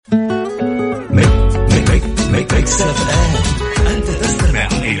ميكس اف ام. أنت تستمع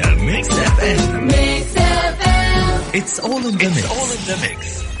إلى ميكس اف ام. It's all in the mix.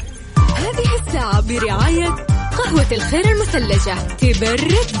 هذه الساعة برعاية قهوة الخير المثلجة،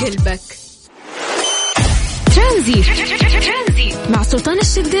 تبرد قلبك. ترانزيت مع سلطان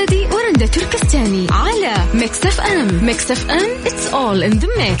الشدادي ورندا تركستاني على ميكس اف ام. ميكس اف ام It's all in the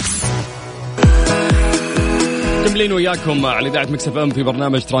mix. كملين وياكم على إذاعة ميكس اف ام في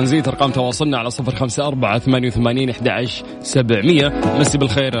برنامج ترانزيت. أرقام تواصلنا على 0548811700. مسي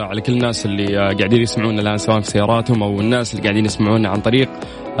بالخير على كل الناس اللي قاعدين يسمعونا الآن سواء في سياراتهم أو الناس اللي قاعدين يسمعونا عن طريق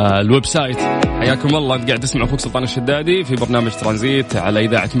الويب سايت. حياكم الله. قاعد تسمعوا أخوك سلطان الشدادي في برنامج ترانزيت على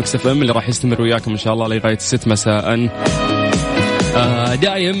إذاعة ميكس اف ام اللي راح يستمر وياكم إن شاء الله لغاية 6 مساء.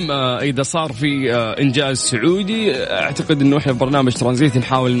 دائم إذا صار في إنجاز سعودي أعتقد أنه إحنا في برنامج ترانزيت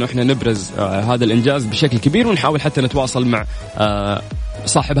نحاول أنه إحنا نبرز هذا الإنجاز بشكل كبير، ونحاول حتى نتواصل مع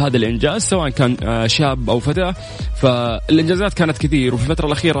صاحب هذا الإنجاز سواء كان شاب أو فتاة. فالإنجازات كانت كثير، وفي الفترة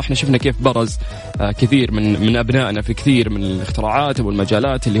الأخيرة إحنا شفنا كيف برز كثير من أبنائنا في كثير من الاختراعات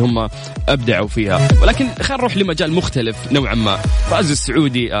والمجالات اللي هم أبدعوا فيها. ولكن خلينا نروح لمجال مختلف نوعا ما. فاز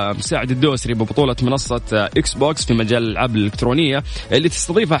السعودي مساعد الدوسري ببطولة منصة إكس بوكس في مجال الألعاب الإلكترونية اللي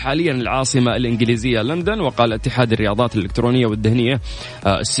تستضيفها حاليا العاصمة الإنجليزية لندن. وقال اتحاد الرياضات الإلكترونية والذهنية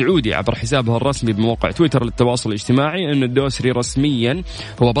السعودي عبر حسابه الرسمي بموقع تويتر للتواصل الاجتماعي أن الدوسري رسميا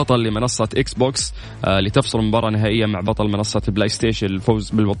هو بطل لمنصة إكس بوكس لتفصل مباراة نهائية مع بطل منصة البلاي ستيشن الفوز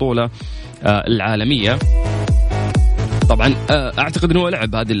بالبطولة العالمية. طبعا أعتقد أنه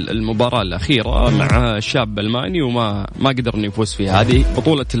لعب هذه المباراة الأخيرة مع شاب ألماني وما قدر أن يفوز فيها. هذه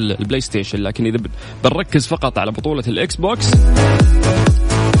بطولة البلاي ستيشن، لكن إذا بنركز فقط على بطولة الإكس بوكس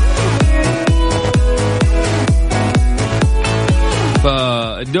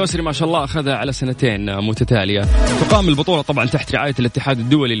فالدوسري ما شاء الله أخذها على سنتين متتالية. تقام البطولة طبعا تحت رعاية الاتحاد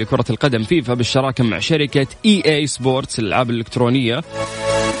الدولي لكرة القدم فيفا بالشراكة مع شركة EA سبورتس الألعاب الإلكترونية.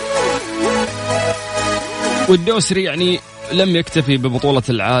 والدوسري يعني لم يكتفي ببطولة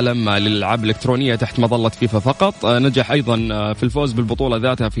العالم للألعاب الإلكترونية تحت مظلة فيفا فقط، نجح أيضا في الفوز بالبطولة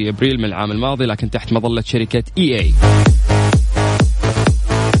ذاتها في أبريل من العام الماضي لكن تحت مظلة شركة EA.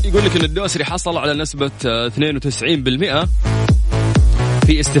 يقول لك أن الدوسري حصل على نسبة 92%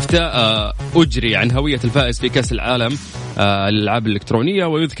 في استفتاء أجري عن هوية الفائز في كأس العالم للألعاب الإلكترونية.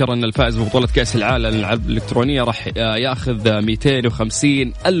 ويذكر أن الفائز ببطولة كأس العالم للألعاب الإلكترونية راح يأخذ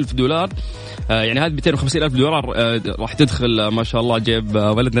 250 ألف دولار. يعني هذه 250 ألف دولار راح تدخل ما شاء الله جيب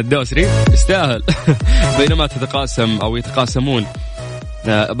ولدنا الدوسري، يستاهل. بينما تتقاسم أو يتقاسمون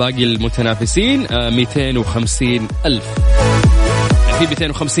باقي المتنافسين 250 ألف. في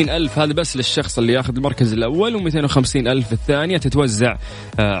 250 ألف هذا بس للشخص اللي ياخذ المركز الأول، و250 ألف الثانية تتوزع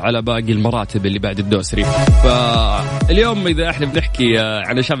على باقي المراتب اللي بعد الدوسري. فاليوم إذا احنا بنحكي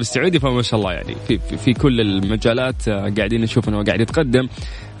عن الشعب السعودي فما شاء الله يعني في كل المجالات قاعدين نشوف أنه قاعد يتقدم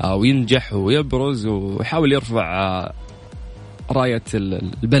وينجح ويبرز ويحاول يرفع راية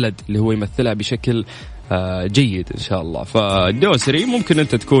البلد اللي هو يمثلها بشكل جيد إن شاء الله. فالدوسري ممكن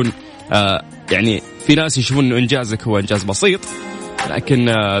أنت تكون يعني في ناس يشوفون أنه إنجازك هو إنجاز بسيط، لكن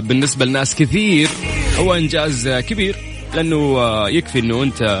بالنسبة لناس كثير هو إنجاز كبير، لأنه يكفي أنه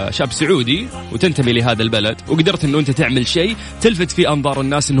أنت شاب سعودي وتنتمي لهذا البلد وقدرت أنه أنت تعمل شيء تلفت في أنظار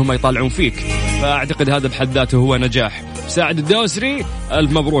الناس أنهم يطالعون فيك. فأعتقد هذا بحد ذاته هو نجاح. ساعد الدوسري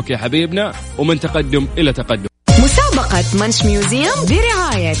ألف مبروك يا حبيبنا، ومن تقدم إلى تقدم. مسابقة منش ميوزيوم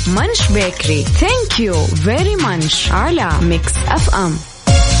برعاية منش بيكري. Thank you very much على ميكس اف ام.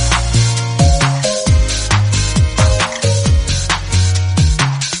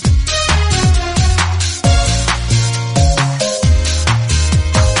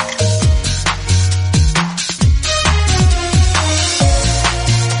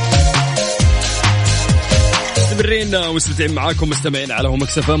 ومستمتعين معاكم مستمعين على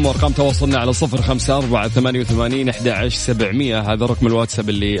ميكس اف ام. وارقام تواصلنا على 0548811700. هذا رقم الواتساب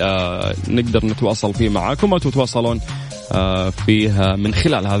اللي نقدر نتواصل فيه معاكم وتتواصلون فيه من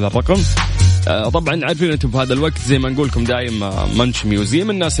خلال هذا الرقم. طبعا عارفين انتم في هذا الوقت زي ما نقولكم دايم منش ميوزيوم.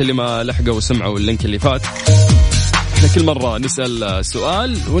 الناس اللي ما لحقوا وسمعوا اللينك اللي فات، احنا كل مرة نسأل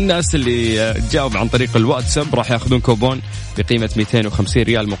سؤال والناس اللي تجاوب عن طريق الواتساب راح ياخذون كوبون بقيمة 250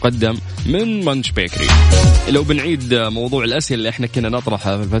 ريال مقدم من منش بيكري. لو بنعيد موضوع الأسئلة اللي احنا كنا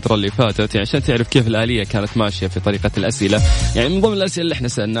نطرحها في الفترة اللي فاتت، يعني عشان تعرف كيف الآلية كانت ماشية في طريقة الأسئلة. يعني من ضمن الأسئلة اللي احنا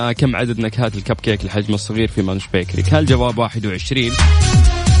سألناها كم عدد نكهات الكب كيك الحجم الصغير في منش بيكري، كان الجواب 21.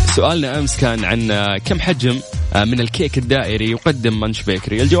 سؤالنا أمس كان عن كم حجم من الكيك الدائري يقدم منش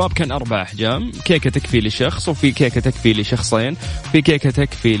بيكري. الجواب كان 4 أحجام. كيكة تكفي لشخص، وفي كيكة تكفي لشخصين، في كيكة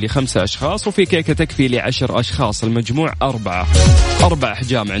تكفي ل5 أشخاص، وفي كيكة تكفي ل10 أشخاص. المجموع 4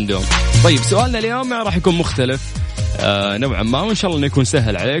 أحجام عندهم. طيب سؤالنا اليوم راح يكون مختلف. نوعا ما، وإن شاء الله إنه يكون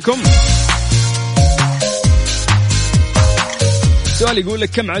سهل عليكم. سؤال يقول لك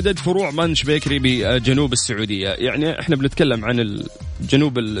كم عدد فروع منش بيكري بجنوب السعودية؟ يعني احنا بنتكلم عن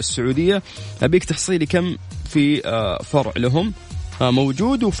جنوب السعودية، أبيك تحصيلي كم في فرع لهم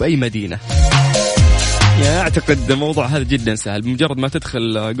موجود وفي أي مدينة. يعني أعتقد الموضوع هذا جدا سهل، بمجرد ما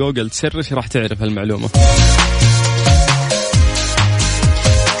تدخل جوجل تسرش راح تعرف هالمعلومة.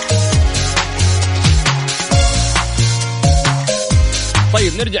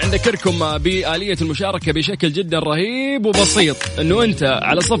 طيب نرجع نذكركم بآلية المشاركة بشكل جدا رهيب وبسيط، انه انت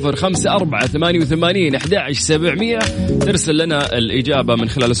على 0548811700 ترسل لنا الإجابة من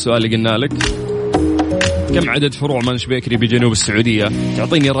خلال السؤال اللي قلنا لك. كم عدد فروع منش بيكري بجنوب السعودية؟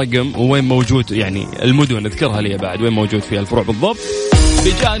 تعطيني رقم وين موجود، يعني المدن اذكرها لي بعد وين موجود فيها الفروع بالضبط،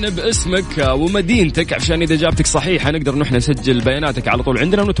 بجانب اسمك ومدينتك، عشان إذا جابتك صحيحة نقدر نحن نسجل بياناتك على طول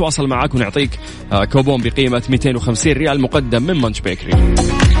عندنا ونتواصل معاك ونعطيك كوبون بقيمة 250 ريال مقدم من منش بيكري.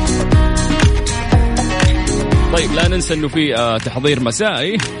 طيب لا ننسى أنه في تحضير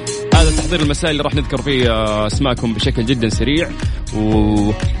مسائي، هذا التحضير المسائي اللي راح نذكر فيه اسماءكم بشكل جدا سريع،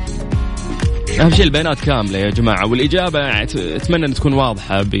 أهم شيء البيانات كاملة يا جماعة، والإجابة أتمنى أن تكون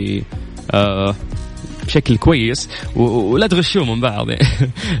واضحة بشكل كويس، ولا تغشوا من بعض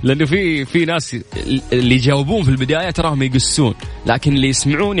لأنه في ناس اللي يجاوبون في البداية تراهم يقسون، لكن اللي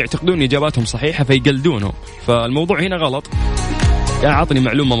يسمعون يعتقدون إجاباتهم صحيحة فيقلدونهم، فالموضوع هنا غلط. يعني عطني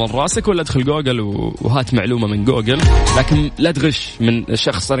معلومة من راسك ولا ادخل جوجل وهات معلومة من جوجل، لكن لا تغش من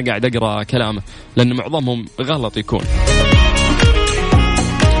الشخص أنا قاعد أقرأ كلامه، لأن معظمهم غلط يكون.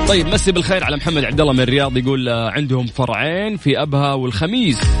 طيب مسي بالخير على محمد عبد الله من الرياض، يقول عندهم فرعين في أبها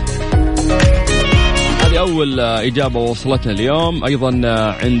والخميس. هذه أول إجابة وصلتنا اليوم. أيضا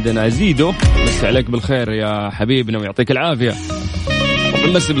عندنا زيدو، مسي عليك بالخير يا حبيبنا ويعطيك العافية.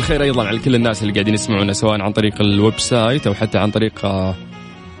 مسي بالخير أيضا على كل الناس اللي قاعدين يسمعونا سواء عن طريق الويب سايت أو حتى عن طريق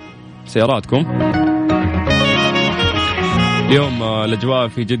سياراتكم. اليوم الأجواء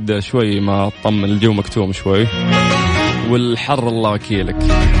في جدة شوي ما طمن، الجو مكتوم شوي والحر الله وكيلك،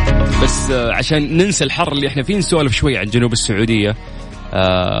 بس عشان ننسى الحر اللي احنا فيه نسولف شوي عن جنوب السعودية،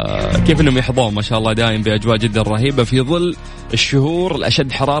 كيف انهم يحظون ما شاء الله دائم بأجواء جدا رهيبة في ظل الشهور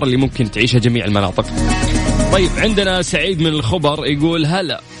الأشد حرارة اللي ممكن تعيشها جميع المناطق. طيب عندنا سعيد من الخبر يقول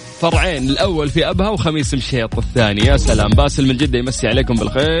هلا فرعين، الأول في أبها وخميس مشيط الثاني. يا سلام. باسل من جدة يمسي عليكم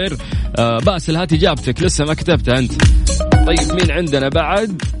بالخير. باسل هات إجابتك لسه ما كتبتها أنت. طيب مين عندنا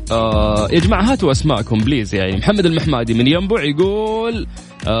بعد؟ يا جماعة هاتوا أسماءكم بليز. يعني محمد المحمادي من ينبع يقول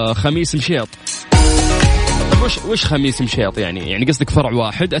خميس مشيط. وش خميس مشيط يعني قصدك فرع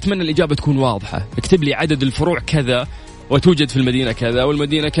واحد؟ أتمنى الإجابة تكون واضحة، اكتب لي عدد الفروع كذا وتوجد في المدينة كذا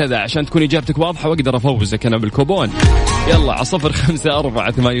والمدينة كذا عشان تكون إجابتك واضحة وأقدر أفوزك أنا بالكوبون. يلا على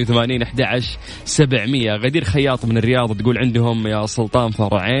 0548811700. غدير خياط من الرياض تقول عندهم يا سلطان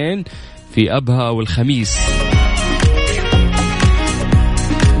فرعين في أبها والخميس.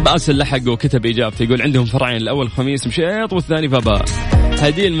 باسل لحق وكتب إجابته يقول عندهم فرعين، الأول خميس مشيط والثاني في أبها.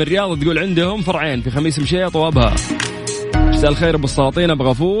 هديل من الرياض تقول عندهم فرعين في خميس مشيط وأبها. مساء الخير أبو السلاطين،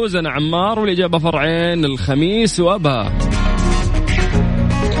 أبغى أفوز أنا عمار، والإجابة فرعين الخميس وأبها.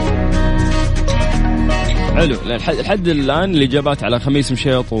 حلو لحد الآن الإجابات على خميس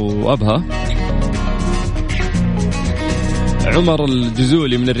مشيط وأبها. عمر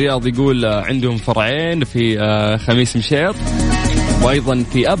الجزولي من الرياض يقول عندهم فرعين في خميس مشيط وأيضا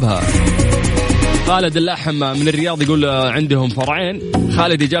في أبها. خالد اللحم من الرياض يقول عندهم فرعين.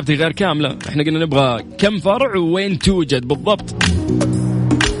 خالد إجابتي غير كاملة، احنا قلنا نبغى كم فرع وين توجد بالضبط.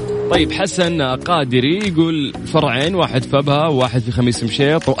 طيب حسن قادري يقول فرعين، واحد في أبها وواحد في خميس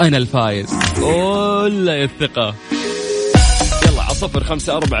مشيط وأنا الفايز. ولا يا الثقة. يلا على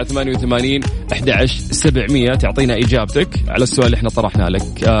 0548811700 تعطينا إجابتك على السؤال اللي احنا طرحنا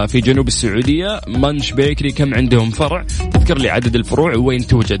لك. في جنوب السعودية منش بيكري كم عندهم فرع؟ تذكر لي عدد الفروع وين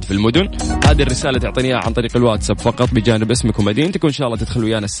توجد في المدن. هذه الرسالة تعطينيها عن طريق الواتساب فقط بجانب اسمك ومدينتك، وإن شاء الله تدخل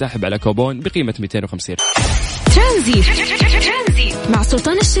ويانا السحب على كوبون بقيمة 250. ترانزيت مع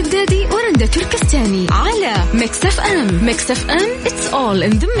سلطان الشدادي ورندا تركستاني على ميكس اف ام. ميكس اف ام it's all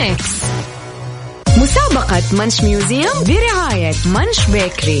in the mix. مسابقة منش ميوزيوم برعاية منش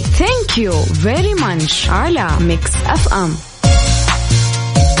بيكري. Thank you very much على ميكس اف ام.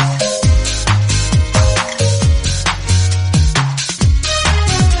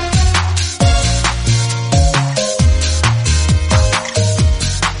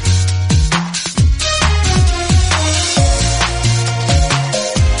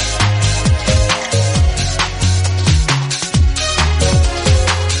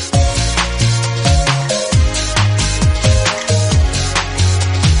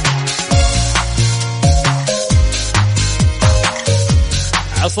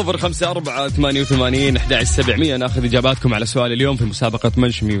 0548811700 ناخذ إجاباتكم على سؤال اليوم في مسابقة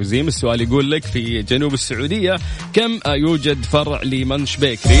منش ميوزيم. السؤال يقول لك في جنوب السعودية كم يوجد فرع لمنش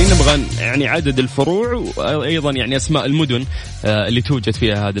بيكري؟ نبغى يعني عدد الفروع وأيضا يعني أسماء المدن اللي توجد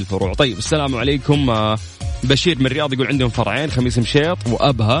فيها هذه الفروع. طيب السلام عليكم. بشير من الرياض يقول عندهم فرعين، خميس مشيط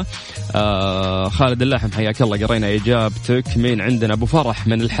وأبها. خالد اللحم حياك الله، قرينا إجابتك. مين عندنا؟ أبو فرح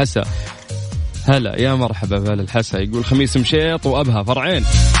من الحسا، هلا يا مرحبا بالحسا، يقول خميس مشيط وأبها فرعين.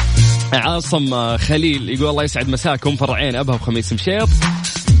 عاصم خليل يقول الله يسعد مساكم، فرعين أبها وخميس مشيط.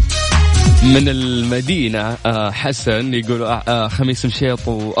 من المدينة حسن يقول خميس مشيط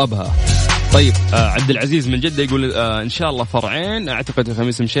وأبها. طيب عبد العزيز من جدة يقول إن شاء الله فرعين، أعتقد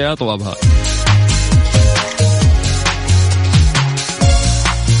خميس مشيط وأبها.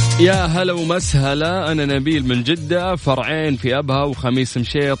 يا هلا ومسهلا، أنا نبيل من جدة، فرعين في أبها وخميس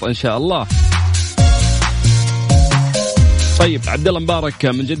مشيط إن شاء الله. طيب عبد الله مبارك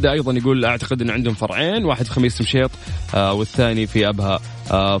من جدة أيضا يقول أعتقد أن عندهم فرعين، واحد في خميس مشيط والثاني في أبها.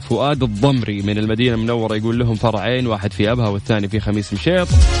 فؤاد الضمري من المدينة المنورة يقول لهم فرعين، واحد في أبها والثاني في خميس مشيط.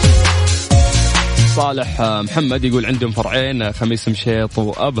 صالح محمد يقول عندهم فرعين، خميس مشيط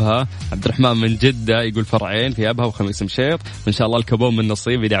وأبها. عبد الرحمن من جدة يقول فرعين في أبها وخميس مشيط. إن شاء الله الكبون من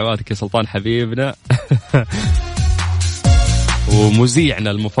نصيب، بدعواتك يا سلطان حبيبنا.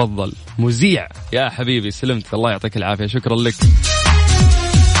 ومذيعنا المفضل، مذيع يا حبيبي، سلمت، الله يعطيك العافية، شكرا لك.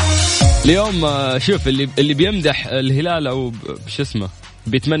 اليوم شوف اللي بيمدح الهلال أو شو اسمه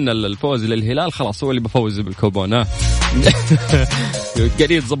بيتمنى الفوز للهلال، خلاص هو اللي بفوز بالكوبون.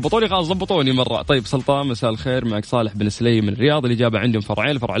 قاعدين تزبطوني، خلاص زبطوني مرة. طيب سلطان مساء الخير، معك صالح بن سليم من الرياض. الإجابة عندهم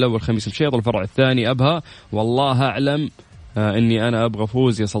فرعين، الفرع الأول خميس مشيط والفرع الثاني أبها. والله أعلم إني أنا أبغى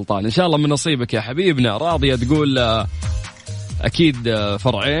فوز يا سلطان، إن شاء الله من نصيبك يا حبيبنا. راضية تقول أكيد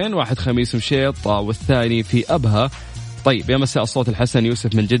فرعين، واحد خميس مشيط والثاني في أبها. طيب يا مساء الصوت الحسن،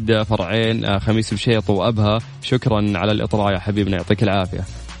 يوسف من جدة، فرعين خميس مشيط وأبها. شكرا على الإطلاع يا حبيبنا، يعطيك العافية.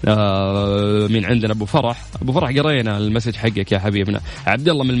 مين عندنا؟ أبو فرح قرينا المسج حقك يا حبيبنا. عبد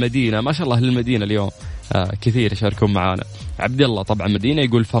الله من المدينة، ما شاء الله للمدينة اليوم كثير يشاركون معانا. عبد الله طبعا مدينة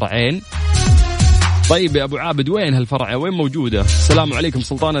يقول فرعين. طيب يا أبو عابد وين هالفرع، وين موجودة؟ السلام عليكم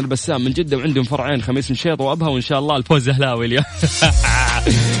سلطان، أنا بسام من جدة وعندهم فرعين، خميس مشيط وأبها، وإن شاء الله الفوز أهلاوي اليوم.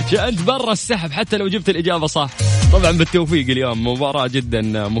 أنت برا السحب حتى لو جبت الإجابة صح. طبعا بالتوفيق، اليوم مباراة جدا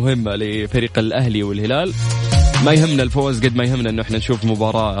مهمة لفريق الأهلي والهلال، ما يهمنا الفوز قد ما يهمنا أنه احنا نشوف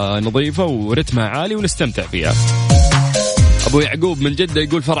مباراة نظيفة ورتمها عالي ونستمتع فيها. أبو يعقوب من جدة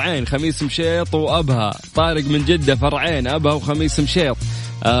يقول فرعين، خميس مشيط وأبها. طارق من جدة فرعين، أبها وخميس مشيط.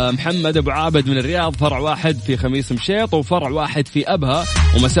 محمد أبو عابد من الرياض، فرع واحد في خميس مشيط وفرع واحد في أبها.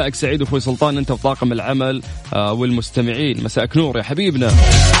 ومساءك سعيد أخوي سلطان، أنت وطاقم العمل والمستمعين، مساءك نور يا حبيبنا.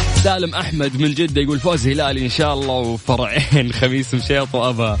 سالم أحمد من جدة يقول فوز هلالي إن شاء الله وفرعين خميس مشيط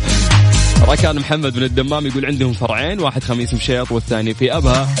وأبها. ركان محمد من الدمام يقول عندهم فرعين، واحد خميس مشيط والثاني في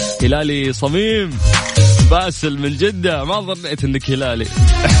أبها. هلالي صميم. باسل من جدة، ما ظنيت انك هلالي.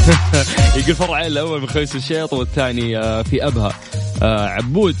 يقول فرعين، الأول بخميس مشيط والثاني في أبها.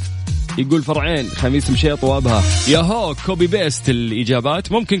 عبود يقول فرعين، خميس مشيط وأبها. ياهو كوبي بيست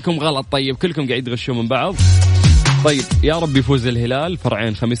الإجابات، ممكنكم غلط. طيب كلكم قاعد تغشوا من بعض. طيب يا رب يفوز الهلال،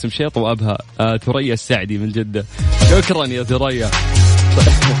 فرعين خميس مشيط وأبها. ثريا السعدي من جدة، شكرا يا ثريا.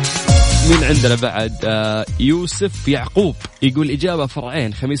 مين عندنا بعد؟ يوسف يعقوب يقول إجابة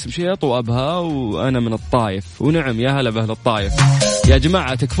فرعين، خميس مشيط وأبها، وأنا من الطايف. ونعم يا هلا بأهل الطايف يا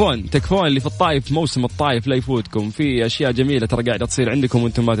جماعة، تكفون اللي في الطايف، موسم الطايف لا يفوتكم، في أشياء جميلة ترى قاعدة تصير عندكم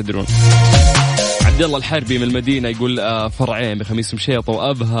وأنتم ما تدرون. عبد الله الحربي من المدينة يقول فرعين بخميس مشيط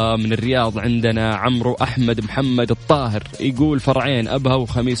وأبها. من الرياض عندنا عمرو أحمد محمد الطاهر يقول فرعين، أبها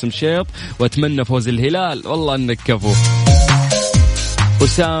وخميس مشيط، وأتمنى فوز الهلال، والله أنك كفو.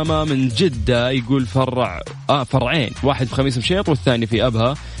 أسامة من جدة يقول فرعين، واحد في خميس مشيط والثاني في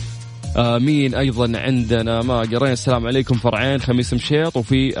أبها. مين أيضا عندنا ما قرينا؟ السلام عليكم، فرعين خميس مشيط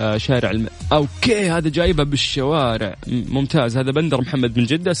وفي شارع أوكي هذا جايبها بالشوارع، ممتاز. هذا بندر محمد من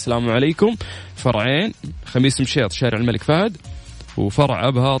جدة، السلام عليكم، فرعين خميس مشيط شارع الملك فهد، وفرع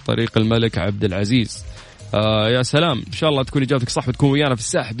أبها طريق الملك عبد العزيز. يا سلام، إن شاء الله تكون إجابتك صح وتكون ويانا في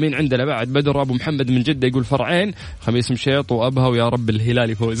الساحب. مين عندنا بعد؟ بدر أبو محمد من جدة يقول فرعين، خميس مشيط وأبها، ويا رب الهلال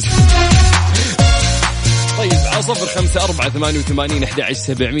يفوز. طيب على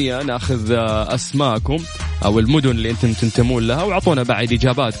 0548811700 ناخذ أسماءكم أو المدن اللي أنتم تنتمون لها، وعطونا بعد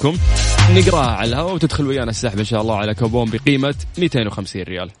إجاباتكم نقراها على الهواء وتدخل ويانا السحب إن شاء الله على كوبون بقيمة 250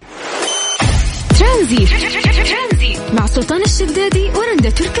 ريال. ترانزيت مع سلطان الشدادي ورندا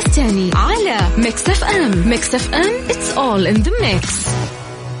تركستاني على ميكس اف ام. It's all in the mix.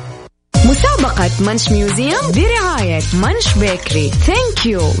 مسابقة منش ميوزيوم برعاية منش بيكري. ثانك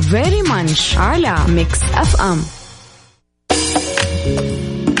يو فيري منش على ميكس اف ام.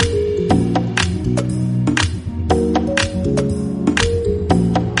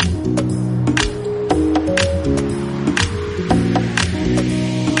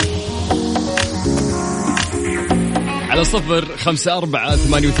 على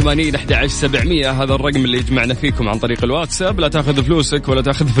 0548811700 هذا الرقم اللي يجمعنا فيكم عن طريق الواتساب. لا تاخذ فلوسك ولا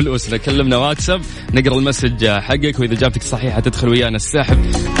تاخذ فلوسنا، كلمنا واتساب نقرأ المسج حقك، وإذا جابتك صحيحة تدخل ويانا السحب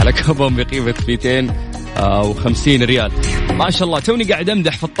على كوبون بقيمة 250 ريال. ما شاء الله توني قاعد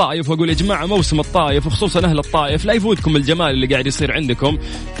أمدح في الطائف وأقول يا جماعة موسم الطائف وخصوصا أهل الطائف لا يفوتكم الجمال اللي قاعد يصير عندكم.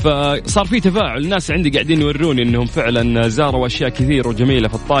 فصار في تفاعل، الناس عندي قاعدين يوروني أنهم فعلا زاروا أشياء كثير وجميلة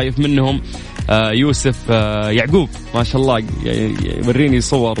في الطائف، منهم يوسف يعقوب ما شاء الله يوريني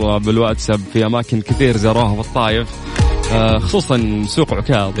صور بالواتساب في أماكن كثير زاروها في الطائف، خصوصا سوق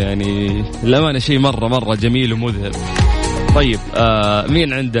عكاظ. يعني الأمانة شيء مرة جميل ومذهل. طيب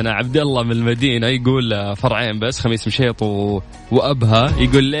مين عندنا؟ عبد الله من المدينة يقول فرعين بس، خميس مشيط وأبها.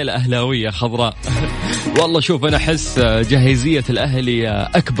 يقول ليلة أهلاوية خضراء. والله شوف أنا أحس جاهزية الأهلي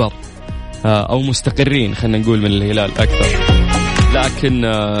أكبر أو مستقرين خلينا نقول من الهلال أكثر، لكن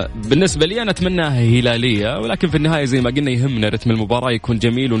بالنسبة لي أنا أتمناها هلالية، ولكن في النهاية زي ما قلنا يهمنا رتم المباراة يكون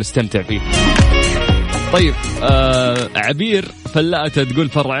جميل ونستمتع فيه. طيب عبير فلأت تقول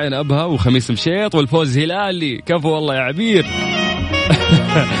فرعين أبها وخميس مشيط والفوز هلالي. كفو والله يا عبير.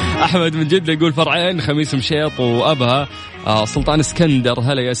 أحمد من جدة يقول فرعين خميس مشيط وأبها. سلطان اسكندر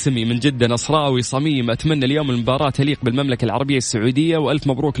هلا يا سمي من جدة نصراوي صميم، أتمنى اليوم المباراة تليق بالمملكة العربية السعودية، وألف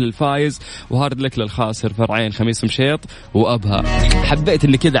مبروك للفايز وهارد لك للخاسر. فرعين خميس مشيط وأبها. حبيت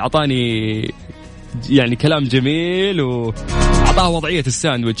إن كذا عطاني يعني كلام جميل وعطاه وضعية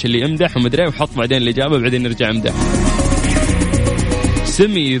الساندويتش اللي امدح ومدري وحط بعدين الإجابة بعدين نرجع امدح.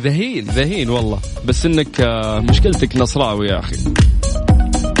 سمي ذهين والله، بس إنك مشكلتك نصراوي يا أخي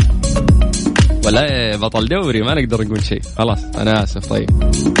ولا بطل دوري، ما نقدر نقول شيء خلاص أنا آسف. طيب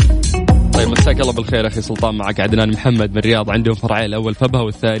مساك الله بالخير أخي سلطان. معك عدنان محمد من الرياض، عندهم فرعين الأول فبها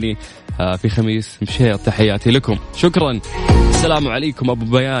والثاني في خميس مشيط. تحياتي لكم شكرا. السلام عليكم أبو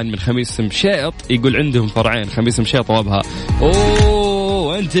بيان من خميس مشيط يقول عندهم فرعين خميس مشيط وأبها.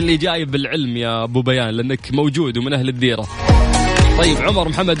 أوه أنت اللي جايب بالعلم يا أبو بيان لأنك موجود ومن أهل الديرة. طيب عمر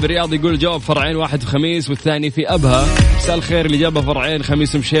محمد بالرياض يقول جواب فرعين واحد في خميس والثاني في أبها. مساء الخير اللي جابه فرعين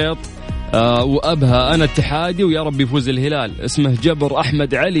خميس مشيط وأبها أنا اتحادي ويا رب يفوز الهلال. اسمه جبر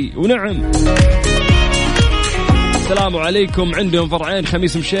أحمد علي. ونعم السلام عليكم، عندهم فرعين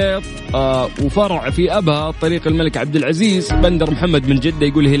خميس مشيط وفرع في أبها طريق الملك عبد العزيز. بندر محمد من جدة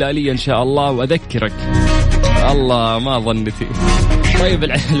يقول هلالية إن شاء الله وأذكرك. الله ما ظنتي. طيب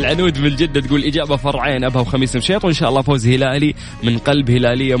العنود من جدة تقول إجابة فرعين أبها وخميس مشيط وإن شاء الله فوز هلالي من قلب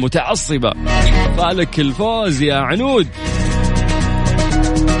هلالية متعصبة. فالك الفوز يا عنود.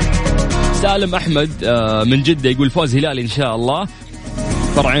 سالم أحمد من جدة يقول فوز هلالي إن شاء الله،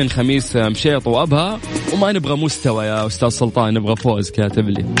 فرعين خميس مشيط وأبها. وما نبغى مستوى يا أستاذ سلطان، نبغى فوز كاتب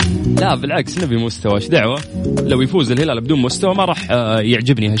لي. لا بالعكس نبي مستوى، ايش دعوة لو يفوز الهلال بدون مستوى ما راح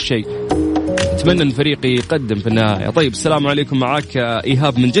يعجبني هالشيء. أتمنى أن فريقي يقدم في النهاية. طيب السلام عليكم، معك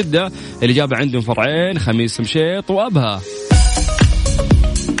إيهاب من جدة. الإجابة عندهم فرعين خميس مشيط وأبها.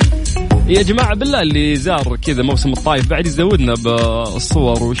 يا جماعة بالله اللي زار كذا موسم الطائف بعد يزودنا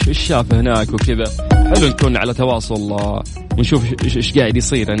بالصور وش شاف هناك وكذا، حلو نكون على تواصل ونشوف إيش قاعد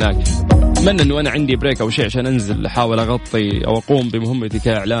يصير هناك. أتمنى أنه أنا عندي بريك أو شيء عشان أنزل أحاول أغطي أو أقوم بمهمتي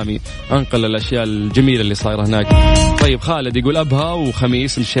كإعلامي، أنقل الأشياء الجميلة اللي صايرة هناك. طيب خالد يقول أبها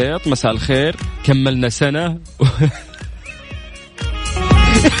وخميس مشيط. مساء الخير، كملنا سنة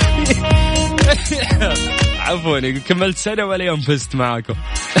عفوا كملت سنة ولا يوم فزت معاكم.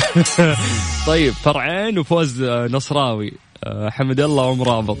 طيب فرعين وفوز نصراوي. حمد الله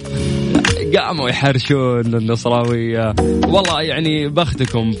ومرابط قاموا يحرشون النصراوية والله يعني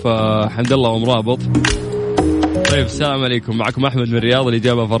بختكم، فحمد الله ومرابط. طيب السلام عليكم، معكم أحمد من الرياض.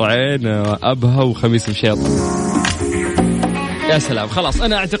 الإجابة فرعين أبها وخميس مشيط. يا سلام خلاص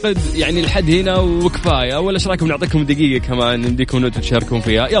أنا أعتقد يعني الحد هنا وكفاية. ولا إيش رايكم نعطيكم دقيقة كمان نديكم نوت تشاركون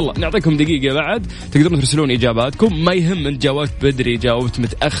فيها؟ يلا نعطيكم دقيقة بعد تقدرون ترسلون إجاباتكم. ما يهم أنت جاوبت بدري جاوبت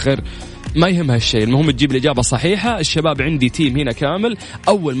متأخر ما يهم هالشيء، المهم تجيب الإجابة صحيحة. الشباب عندي تيم هنا كامل،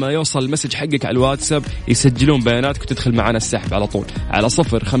 أول ما يوصل المسج حقك على الواتساب يسجلون بياناتك وتدخل معنا السحب على طول على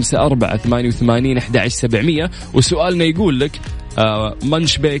 0548811700. وسؤالنا يقول لك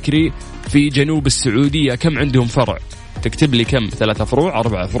منش بيكري في جنوب السعودية كم عندهم فرع؟ تكتب لي كم، 3 فروع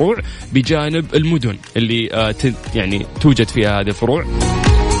 4 فروع بجانب المدن اللي يعني توجد فيها هذه الفروع.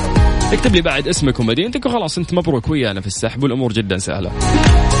 اكتب لي بعد اسمك ومدينتك وخلاص انت مبروك ويانا في السحب والامور جدا سهله.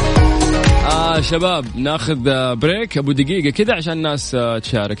 شباب ناخذ بريك أبو دقيقة كذا عشان الناس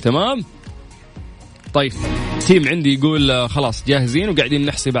تشارك. تمام. طيب تيم عندي يقول خلاص جاهزين وقاعدين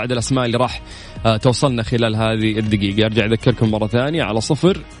نحصي بعد الأسماء اللي راح توصلنا خلال هذه الدقيقة. أرجع أذكركم مرة ثانية على 054-88-11-700.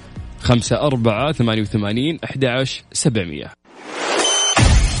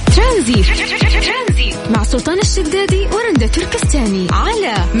 ترانزيت مع سلطان الشدادي ورندا تركستاني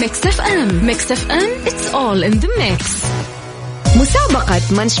على ميكس اف ام. ميكس اف ام it's all in the mix. مسابقة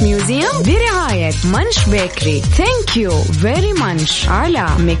منش ميوزيوم برعاية منش بيكري. ثانك يو فيري منش على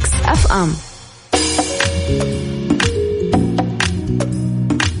ميكس اف ام.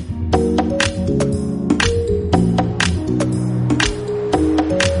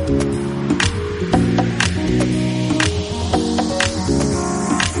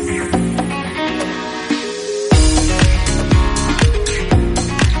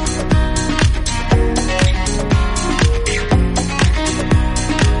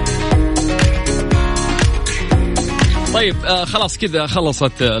 طيب خلاص كذا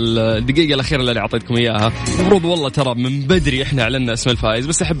خلصت الدقيقة الأخيرة اللي أعطيتكم إياها. المفروض والله ترى من بدري إحنا أعلنا اسم الفائز،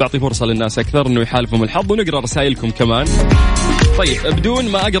 بس أحب أعطي فرصة للناس أكثر إنه يحالفهم الحظ ونقرأ رسائلكم كمان. طيب بدون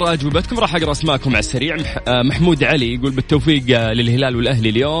ما أقرأ أجوبتكم راح أقرأ اسماءكم على السريع. محمود علي يقول بالتوفيق للهلال والأهلي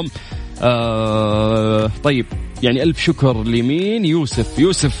اليوم. طيب يعني ألف شكر لمين؟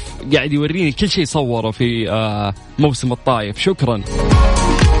 يوسف قاعد يوريني كل شيء صوره في موسم الطايف. شكرا.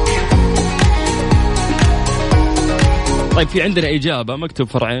 طيب في عندنا إجابة مكتوب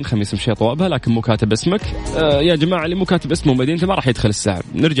فرعين خميس مشيط وأبها لكن مو كاتب اسمك. يا جماعة اللي مو كاتب اسمه ومدينته ما راح يدخل السحب.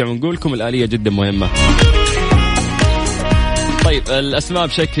 نرجع ونقول لكم الآلية جدا مهمة. طيب الأسماء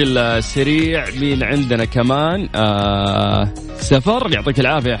بشكل سريع. مين عندنا كمان؟ سفر يعطيك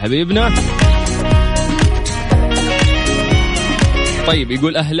العافية يا حبيبنا. طيب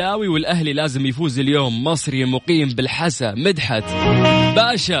يقول أهلاوي والأهلي لازم يفوز اليوم. مصري مقيم بالحسا. مدحت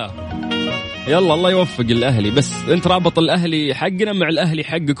باشا. يلا الله يوفق الأهلي، بس أنت رابط الأهلي حقنا مع الأهلي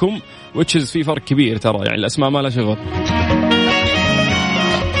حقكم وتشز في فرق كبير ترى، يعني الأسماء ما لها شغل.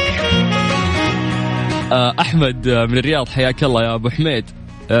 أحمد من الرياض حياك الله يا أبو حميد.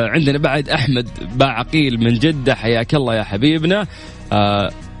 عندنا بعد أحمد باعقيل من جدة حياك الله يا حبيبنا.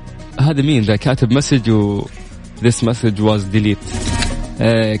 هذا مين ذا كاتب مسج و this message was delete.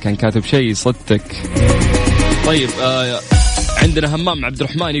 كان كاتب شيء صدتك. طيب عندنا همام عبد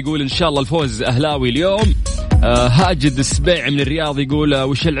الرحمن يقول إن شاء الله الفوز أهلاوي اليوم. هاجد السبيع من الرياض يقول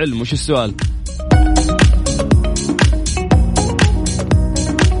وش العلم وش السؤال؟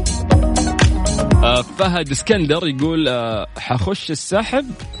 فهد اسكندر يقول حخش السحب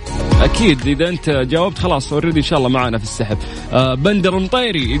أكيد إذا أنت جاوبت خلاص أوريدي إن شاء الله معنا في السحب. بندر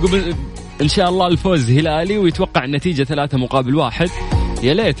مطيري يقول إن شاء الله الفوز هلالي ويتوقع النتيجة 3-1.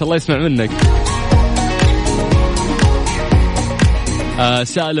 يا ليت الله يسمع منك.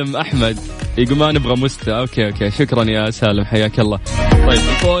 سالم أحمد يقول ما نبغى أوكي شكرا يا سالم حياك الله. طيب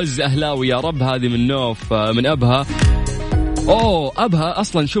الفوز أهلاوي يا رب. هذه من نوف من أبها. أبها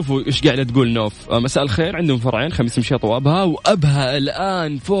أصلا شوفوا إيش قاعدة تقول نوف. مساء الخير. عندهم فرعين خميس مشيط وأبها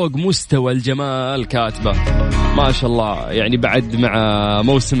الآن فوق مستوى الجمال كاتبة ما شاء الله. يعني بعد مع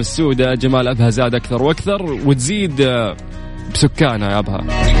موسم السودة جمال أبها زاد أكثر وأكثر وتزيد بسكانها يا أبها.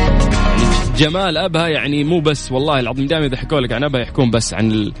 جمال أبها يعني مو بس والله العظيم دائما إذا حكوا لك عن أبها يحكون بس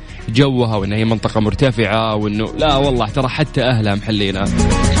عن جوها وإنها هي منطقة مرتفعة وإنه لا والله ترى حتى أهلها محلينها.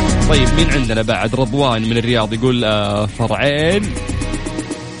 طيب مين عندنا بعد؟ رضوان من الرياض يقول فرعين.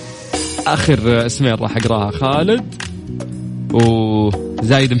 آخر اسمين راح أقراها خالد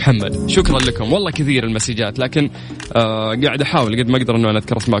وزايد محمد. شكرا لكم والله كثير المسجات لكن قاعد أحاول قد ما أقدر أنه أنا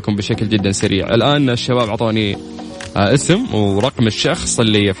أذكر اسماءكم بشكل جدا سريع. الآن الشباب عطوني اسم ورقم الشخص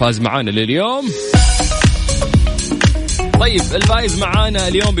اللي فاز معانا لليوم. طيب الفائز معانا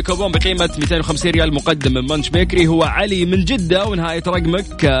اليوم بكوبون بقيمة 250 ريال مقدم من منش بيكري هو علي من جدة ونهاية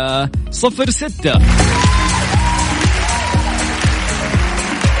رقمك 06.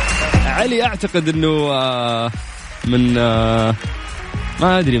 علي أعتقد أنه من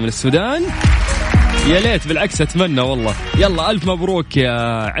ما أدري من السودان. يا ليت بالعكس أتمنى والله. يلا ألف مبروك يا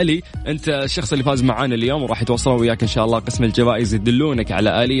علي، أنت الشخص اللي فاز معانا اليوم وراح يتواصلوا وياك إن شاء الله قسم الجوائز يدلونك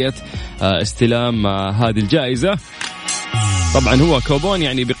على آلية استلام هذه الجائزة. طبعا هو كوبون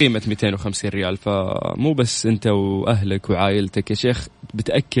يعني بقيمة 250 ريال فمو بس أنت وأهلك وعائلتك يا شيخ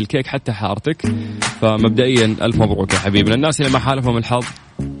بتأكل كيك حتى حارتك. فمبدئيا ألف مبروك يا حبيبنا. الناس اللي ما حالفهم الحظ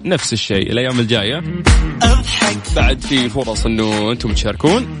نفس الشيء الأيام الجاية بعد في فرص أنه أنتم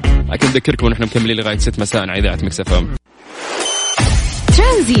تشاركون. لكن أذكركم نحن مكملين لغاية 6 مساء على إذاعة ميكس اف ام.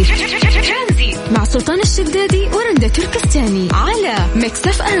 ترانزيت مع سلطان الشدادي ورندا تركستاني على ميكس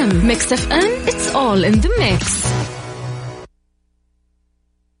اف ام. ميكس اف ام it's all in the mix.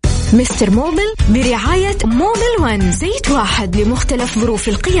 مستر موبل برعاية موبل ون، زيت واحد لمختلف ظروف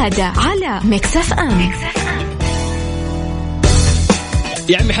القيادة على ميكس اف ام.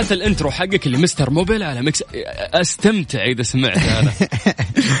 يا عمي حتى الانترو حقك اللي مستر موبل على ميكس استمتع إذا سمعت أنا.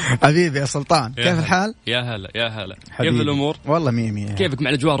 حبيبي يا سلطان، كيف الحال؟ يا هلا يا هلا، كيف الأمور؟ والله مية مية. كيفك مع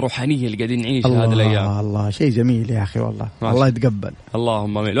الأجواء الروحانية اللي قاعدين نعيشها هذه الأيام؟ الله شيء جميل يا أخي والله. الله يتقبل.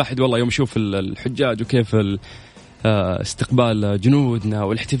 اللهم آمين. الواحد والله يوم يشوف الحجاج وكيف استقبال جنودنا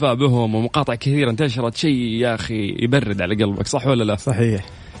والاحتفاء بهم ومقاطع كثيرة انتشرت، شيء يا أخي يبرد على قلبك، صح ولا لا؟ صحيح.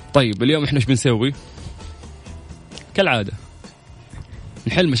 طيب اليوم إحنا إيش بنسوي؟ كالعادة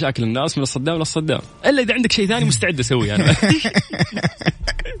نحل مشاكل الناس من الصدام للصدام، إلا إذا عندك شيء ثاني مستعد أسويه أنا.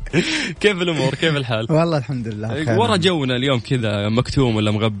 كيف الأمور؟ كيف الحال؟ والله الحمد لله. ورا جونا اليوم كذا مكتوم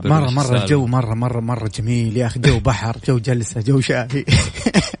ولا مغبر؟ مرة الجو مرة جميل يا أخي، جو بحر، جو جلسة، جو شاهي.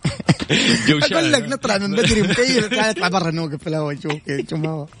 أقول لك نطلع من بدري مكيف، تعال نطلع برا نوقف في الهواء نشوف كيف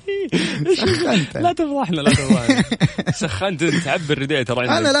هوا. لا تفضحنا سخنت انت، عبر رديت ترى.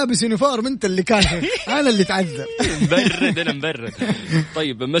 انا لابس يونيفورم، انت اللي كاشف، انا اللي تعذب. انا مبرد.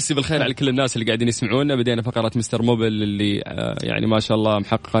 طيب مسي بالخير على كل الناس اللي قاعدين يسمعونا. بدينا فقرة مستر موبل اللي يعني ما شاء الله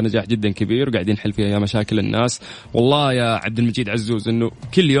محققة نجاح جدا كبير وقاعدين نحل فيها مشاكل الناس. والله يا عبد المجيد عزوز انه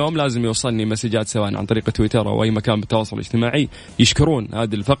كل يوم لازم يوصلني مسجات سواء عن طريق تويتر او اي مكان بالتواصل الاجتماعي يشكرون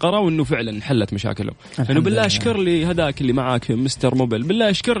هذه الفقرة وانه فعلا حلت مشاكلهم. انه بالله اشكر لي هذاك اللي معاك مستر موبل، بالله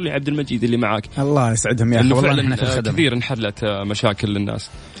اشكر لي عبد المجيد اللي معاك. الله يسعدهم يا اخي، والله احنا في الخدمة كثير انحلت مشاكل للناس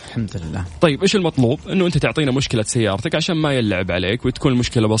الحمد لله. طيب ايش المطلوب؟ انه انت تعطينا مشكلة سيارتك عشان ما يلعب عليك وتكون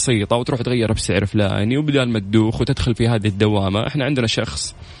المشكلة بسيطة وتروح تغيرها بسعر فلاني وبدال ما تدوخ وتدخل في هذه الدوامة. احنا عندنا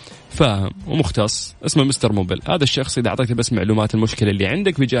شخص فاهم ومختص اسمه مستر موبل. هذا الشخص إذا أعطيته بس معلومات المشكلة اللي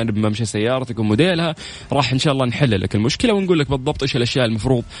عندك بجانب ممشى سيارتك وموديلها راح إن شاء الله نحل لك المشكلة ونقول لك بالضبط إيش الأشياء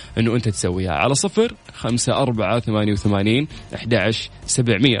المفروض إنه أنت تسويها. على 0548811700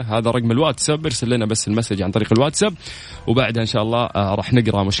 هذا رقم الواتساب. ارسل لنا بس المسج عن طريق الواتساب وبعدها إن شاء الله راح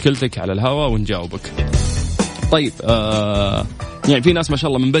نقرأ مشكلتك على الهواء ونجاوبك. طيب يعني في ناس ما شاء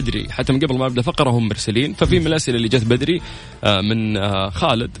الله من بدري حتى من قبل ما أبدأ فقرة هم مرسلين. ففي من الأسئلة اللي جت بدري من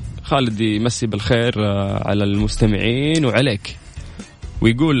خالد يمسي بالخير على المستمعين وعليك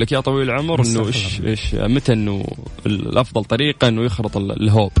ويقول لك يا طويل العمر إنه إيش متى إنه الأفضل طريقة إنه يخرط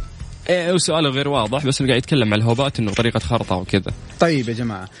الهوب. وسؤاله غير واضح بس قاعد يتكلم عن الهوبات إنه طريقة خرطة وكذا. طيب يا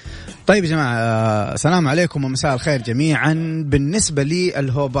جماعة السلام عليكم ومساء الخير جميعا. بالنسبة لي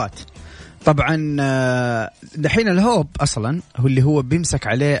الهوبات طبعا دحين الهوب أصلا هو اللي هو بيمسك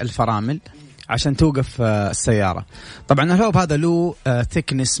عليه الفرامل عشان توقف السيارة. طبعا الهوب هذا له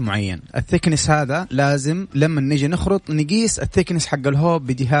ثيكنس معين. الثيكنس هذا لازم لما نيجي نخرط نقيس الثيكنس حق الهوب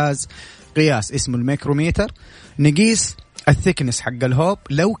بجهاز قياس اسمه الميكروميتر. نقيس الثيكنس حق الهوب،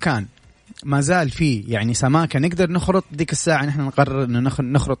 لو كان ما زال فيه يعني سماكة نقدر نخرط ديك الساعة نحن نقرر إنه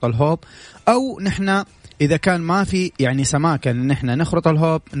نخرط الهوب، أو نحن إذا كان ما في يعني سماكة إن نحن نخرط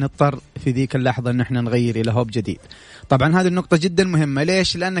الهوب نضطر في ذيك اللحظة إن نحن نغير إلى هوب جديد. طبعا هذه النقطة جدا مهمة.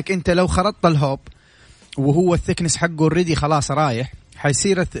 ليش؟ لأنك أنت لو خرطت الهوب وهو الثيكنس حقه اوريدي خلاص رايح،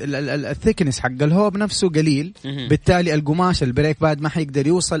 حيصير الثيكنس حق الهوب نفسه قليل، بالتالي القماش البريك باد ما حيقدر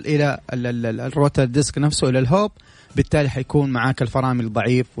يوصل إلى الروتر ديسك نفسه إلى الهوب، بالتالي حيكون معاك الفرامل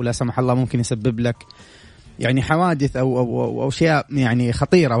ضعيف ولا سمح الله ممكن يسبب لك يعني حوادث أو أشياء يعني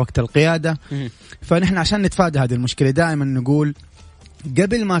خطيرة وقت القيادة. فنحن عشان نتفادى هذه المشكلة دائما نقول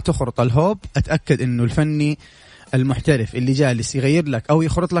قبل ما تخرط الهوب اتأكد إنه الفني المحترف اللي جالس يغير لك أو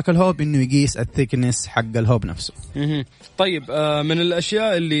يخرط لك الهوب إنه يقيس الثيكنس حق الهوب نفسه. طيب من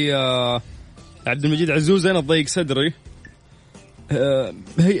الأشياء اللي عبد المجيد عزوز أنا ضيق صدري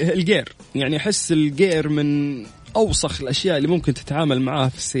هي الجير. يعني أحس الجير من أوسخ الأشياء اللي ممكن تتعامل معها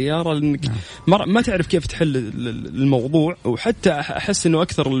في السيارة، لأنك ما تعرف كيف تحل الموضوع. وحتى أحس أنه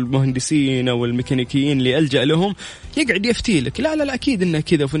أكثر المهندسين أو الميكانيكيين اللي ألجأ لهم يقعد يفتي لك لا أكيد إنه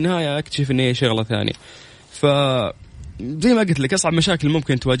كذا، وفي النهاية أكتشف إنه هي شغلة ثانية. زي ما قلت لك أصعب مشاكل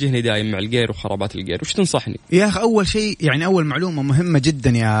ممكن تواجهني دائما مع الجير وخرابات الجير. وش تنصحني؟ يا أخي أول شيء يعني أول معلومة مهمة جدا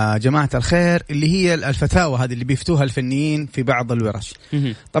يا جماعة الخير اللي هي الفتاوى هذه اللي بيفتوها الفنيين في بعض الورش.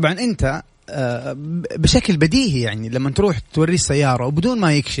 طبعا أنت بشكل بديهي يعني لما تروح توري السيارة وبدون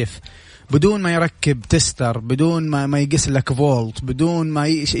ما يكشف، بدون ما يركب تستر، بدون ما يقيس لك فولت، بدون ما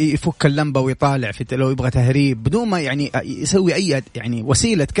يفك اللمبة ويطالع في لو يبغى تهريب، بدون ما يعني يسوي أي يعني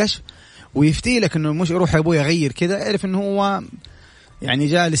وسيلة كشف ويفتي لك إنه مش يروح أبوي يغير كذا، اعرف إنه هو يعني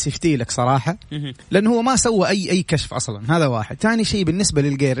جالس يفتي لك صراحة، لأنه هو ما سوى أي كشف أصلا. هذا واحد. ثاني شيء بالنسبة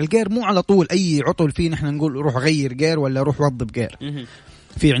للجير، الجير مو على طول أي عطل فيه نحن نقول روح غير جير ولا روح وضب جير.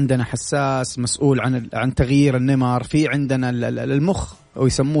 في عندنا حساس مسؤول عن تغيير النمر، في عندنا المخ أو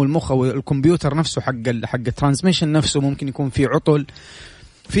يسموه المخ أو الكمبيوتر نفسه حق الترانسميشن نفسه ممكن يكون في عطل.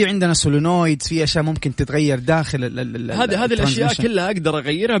 في عندنا سولينويد، في اشياء ممكن تتغير داخل هذه الاشياء كلها اقدر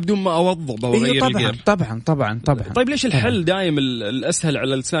اغيرها بدون ما اوضب او اغير الجير. طبعا. طيب ليش الحل دائم الاسهل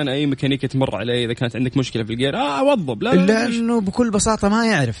على لسان اي ميكانيكي تمر عليه اذا كانت عندك مشكله في الجير؟ اوضب. لانه بكل بساطه ما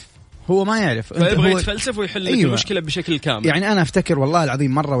يعرف، هو ما يعرف، فيبغى يتفلسف ويحل لك المشكله بشكل كامل. يعني انا افتكر والله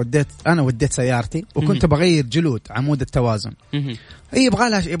العظيم مره وديت سيارتي وكنت بغير جلود عمود التوازن. هي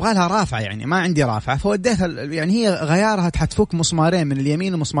يبغى لها رافعه، يعني ما عندي رافعه، فوديتها. يعني هي غيارها حتفك مسمارين من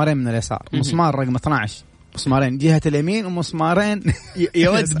اليمين ومسمارين من اليسار، مسمار رقم 12 مسمارين جهة اليمين ومسمارين يا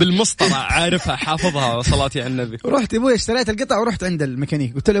ولد بالمسطرة عارفها حافظها صلاتي على النبي. رحت ابوي اشتريت القطع ورحت عند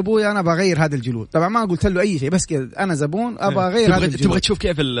الميكانيك قلت له ابوي انا بغير هذا الجلود. طبعا ما قلت له اي شيء، بس كذا انا زبون ابغى اغير هذا الجلود. تبغى تشوف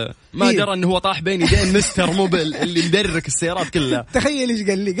كيف ما درى انه هو طاح بين يدين مستر موبل اللي مدرك السيارات كلها. تخيل ايش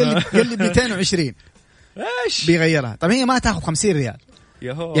قال لي 220 ايش بيغيرها. طبعا هي ما تاخذ 50 ريال،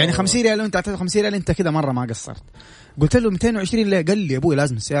 يعني 50 ريال وانت اعطيته 50 ريال انت كذا مره ما قصرت. قلت له 220 ليه؟ قال لي ابوي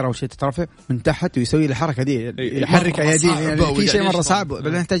لازم السياره اول شيء تترفع من تحت ويسوي الحركه دي، يحرك اياديه، يعني في شيء مره صعب،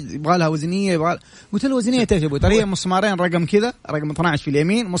 بعدين يحتاج يبغى لها وزنيه. قلت له وزنيه ايش ابوي؟ ترى هي مسمارين رقم كذا، رقم 12 في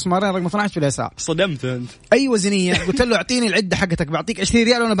اليمين، مسمارين رقم 12 في اليسار. صدمت انت. اي وزنيه؟ قلت له اعطيني العده حقتك بعطيك 20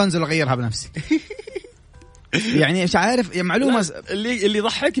 ريال وانا بنزل اغيرها بنفسي. يعني مش عارف معلومه. اللي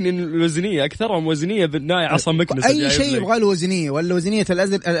ضحكني ان الوزنيه اكثرهم وزنيه بالناي عصا مكنسه. اي شيء يبغى له وزنيه، ولا وزنيه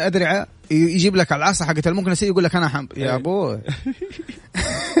الادرعه يجيب لك على العصا حقت المكنسه يقول لك انا يا ابوي.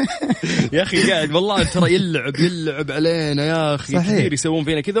 يا اخي قاعد والله ترى يلعب علينا يا اخي. كثير يسوون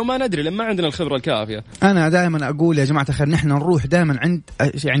فينا كذا وما ندري لما عندنا الخبره الكافيه. انا دائما اقول يا جماعه الخير نحن نروح دائما عند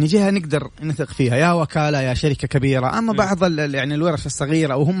يعني جهه نقدر نثق فيها، يا وكاله يا شركه كبيره. اما بعض يعني الورش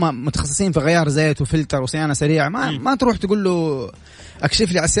الصغيره او هم متخصصين في غيار زيت وفلتر وصيانه سريعه ما تروح تقول له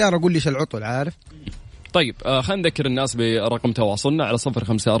اكشف لي على السياره قول لي ايش العطل، عارف. طيب خلينا نذكر الناس برقم تواصلنا على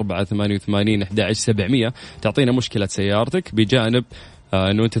 0548811700. تعطينا مشكلة سيارتك بجانب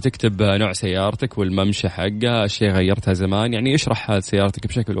انه انت تكتب نوع سيارتك والممشى حقها، الشيء غيرتها زمان، يعني اشرح حال سيارتك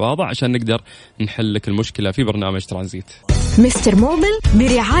بشكل واضح عشان نقدر نحل لك المشكلة في برنامج ترانزيت. مستر موبل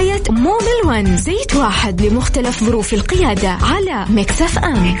برعاية موبل 1، زيت واحد لمختلف ظروف القيادة على ميكس اف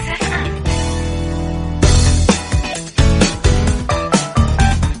ام.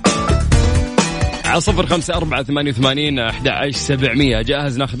 على 0548811700.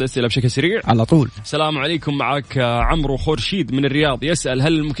 جاهز ناخذ أسئلة بشكل سريع على طول. السلام عليكم، معك عمرو خورشيد من الرياض يسأل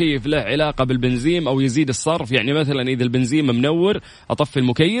هل المكيف له علاقة بالبنزين أو يزيد الصرف؟ يعني مثلا إذا البنزين منور أطفي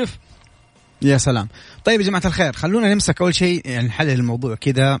المكيف. يا سلام. طيب يا جماعة الخير خلونا نمسك أول شيء يعني نحلل الموضوع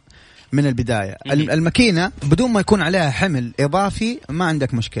كده من البداية. الماكينة بدون ما يكون عليها حمل إضافي ما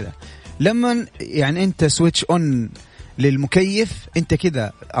عندك مشكلة. لما يعني أنت سويتش أون للمكيف أنت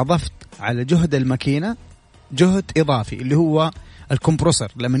كده أضفت على جهد الماكينة جهد إضافي اللي هو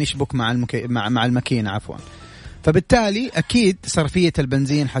الكمبروسر لما يشبك مع الماكينة عفوا. فبالتالي أكيد صرفية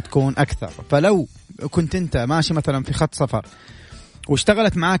البنزين حتكون أكثر. فلو كنت أنت ماشي مثلا في خط سفر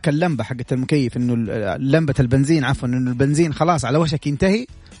واشتغلت معاك اللمبة حقت المكيف إنه لمبة البنزين عفوا إنه البنزين خلاص على وشك ينتهي،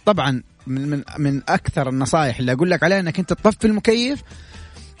 طبعا من أكثر النصائح اللي أقول لك عليها إنك أنت تطفي المكيف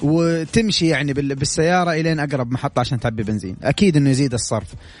وتمشي يعني بالسيارة إلين أقرب محطة عشان تعبي بنزين. أكيد إنه يزيد الصرف،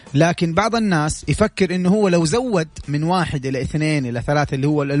 لكن بعض الناس يفكر إنه هو لو زود من 1 إلى 2 إلى 3 اللي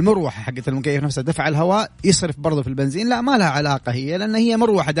هو المروحة حقت المكيف نفسها دفع الهواء يصرف برضو في البنزين. لا، ما لها علاقة هي، لأن هي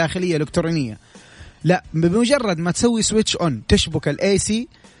مروحة داخلية إلكترونية. لا، بمجرد ما تسوي سويتش أون تشبك الأي سي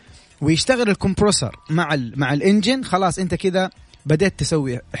ويشتغل الكمبروسر مع الإنجن، خلاص أنت كده بدأت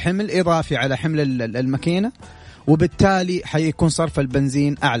تسوي حمل إضافي على حمل الماكينة، وبالتالي حيكون صرف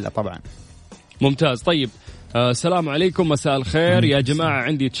البنزين أعلى طبعا. ممتاز. طيب السلام عليكم، مساء الخير يا جماعة.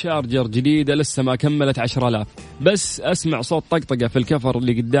 عندي تشارجر جديدة لسه ما كملت 10,000، بس أسمع صوت طقطقة في الكفر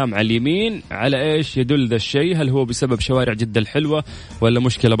اللي قدام على اليمين. على إيش يدل ذا الشيء؟ هل هو بسبب شوارع جدة الحلوة ولا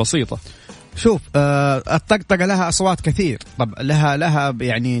مشكلة بسيطة؟ شوف الطقطقة لها أصوات كثير، طب لها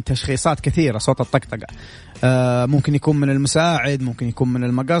يعني تشخيصات كثيرة. صوت الطقطقة ممكن يكون من المساعد، ممكن يكون من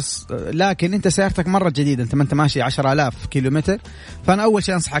المقص، لكن أنت سيارتك مرة جديدة، أنت ماشي 10,000 كيلومتر. فأنا أول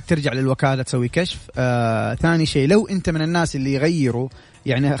شيء أنصحك ترجع للوكالة تسوي كشف. ثاني شيء لو أنت من الناس اللي يغيروا،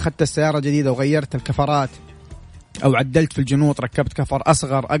 يعني أخذت السيارة جديدة وغيرت الكفرات أو عدلت في الجنوط، ركبت كفر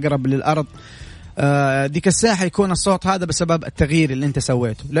أصغر أقرب للأرض، ديك الساحة يكون الصوت هذا بسبب التغيير اللي انت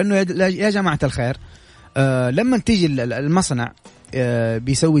سويته. لأنه يا جماعة الخير لما تيجي المصنع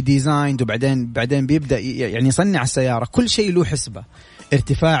بيسوي ديزاين وبعدين بيبدأ يعني يصنع السيارة، كل شيء له حسبة.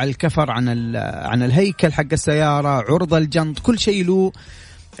 ارتفاع الكفر عن الهيكل حق السيارة، عرض الجنط، كل شيء له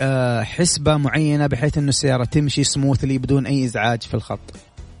حسبة معينة بحيث انه السيارة تمشي سموثلي بدون اي ازعاج في الخط.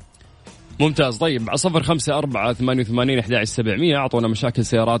 ممتاز. طيب 0548811700 أعطونا مشاكل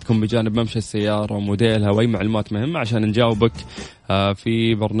سياراتكم بجانب ممشى السيارة وموديلها وأي معلومات مهمة عشان نجاوبك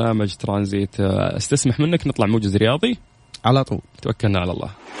في برنامج ترانزيت. استسمح منك نطلع موجز رياضي على طول. توكلنا على الله.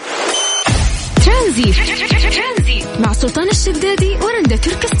 ترانزيت مع سلطان الشدادي ورندا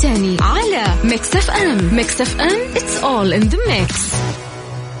تركستاني على ميكس اف ام. ميكس اف ام it's all in the mix.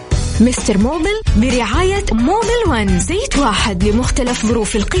 مستر موبل برعاية موبل ون، زيت واحد لمختلف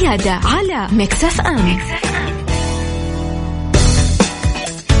ظروف القيادة على ميكس اف ام.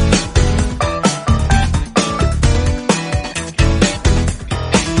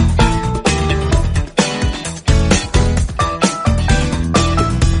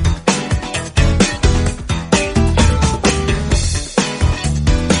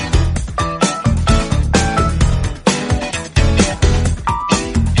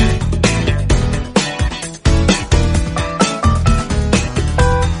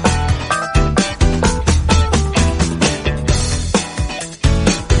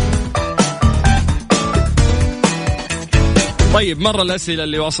 طيب مرة الأسئلة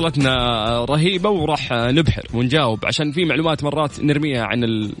اللي وصلتنا رهيبة وراح نبحر ونجاوب عشان في معلومات مرات نرميها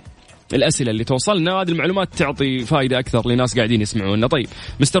عن الأسئلة اللي توصلنا، وهذه المعلومات تعطي فائدة أكثر لناس قاعدين يسمعونا. طيب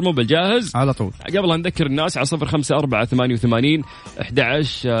مستر موبل جاهز؟ على طول. قبل أن نذكر الناس على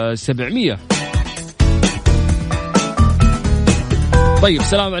 0548811700. طيب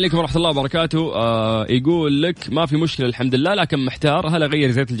السلام عليكم ورحمة الله وبركاته. يقول لك ما في مشكلة الحمد لله، لكن محتار هل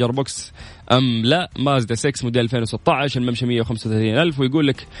أغير زيت الجربوكس أم لا؟ مازدا 6 موديل 2016 الممشى 135,000. ويقول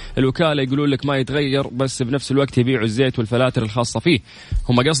لك الوكالة يقولون لك ما يتغير، بس بنفس الوقت يبيعوا الزيت والفلاتر الخاصة فيه.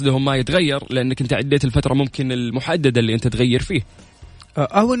 هم قصدهم ما يتغير لأنك أنت عديت الفترة ممكن المحددة اللي أنت تغير فيه،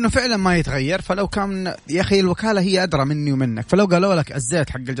 أو إنه فعلا ما يتغير. فلو كان يا أخي الوكالة هي أدرى مني ومنك، فلو قالوا لك الزيت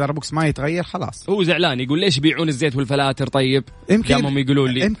حق الجربوكس ما يتغير خلاص. هو زعلان يقول ليش يبيعون الزيت والفلاتر؟ طيب يمكن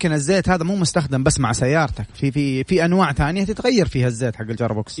يقولون لي يمكن الزيت هذا مو مستخدم بس مع سيارتك، في أنواع ثانية تتغير فيها الزيت حق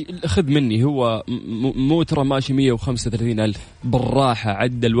الجربوكس. خذ مني هو موتر ماشي 135,000 بالراحة،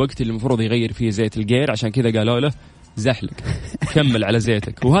 عدى الوقت اللي المفروض يغير فيه زيت الجير، عشان كذا قالوا له زحلق كمل على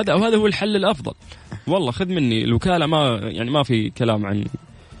زيتك. وهذا هو الحل الأفضل. والله خذ مني الوكالة ما في كلام عن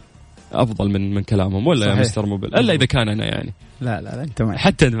أفضل من كلامهم ولا صحيح. يا مستر موبل إلا إذا كان أنا يعني لا أنت ما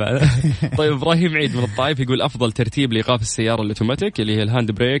حتى أنت. طيب إبراهيم عيد من الطائف يقول أفضل ترتيب لإيقاف السيارة الأوتوماتيك اللي هي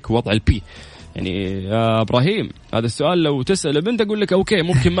الهاند بريك ووضع البي. يعني يا إبراهيم هذا السؤال لو تسأل بنت أقول لك أوكي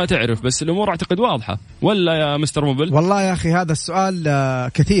ممكن ما تعرف، بس الأمور أعتقد واضحة ولا يا مستر موبل؟ والله يا أخي هذا السؤال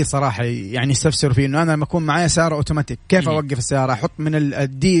كثير صراحة يعني استفسر فيه، إنه أنا لما أكون معايا سيارة أوتوماتيك كيف أوقف السيارة؟ أحط من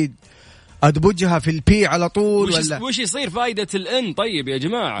الديد أدبجها في البي على طول وش يصير فائدة الإن؟ طيب يا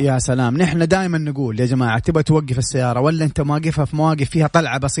جماعة يا سلام، نحن دائما نقول يا جماعة تبغى توقف السيارة ولا أنت مواقفها في مواقف فيها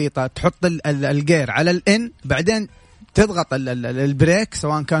طلعة بسيطة، تحط الجير على الإن، بعدين تضغط البريك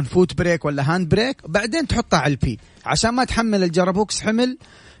سواء كان فوت بريك ولا هاند بريك، بعدين تحطها على البي عشان ما تحمل الجربوكس حمل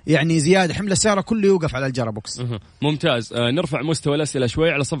يعني زيادة، حمل السيارة كله يوقف على الجربوكس. ممتاز. نرفع مستوى الأسئلة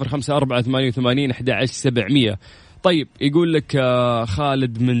شوي على 0548811700. طيب يقول لك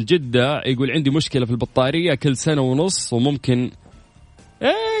خالد من جدة يقول عندي مشكلة في البطارية كل سنة ونص، وممكن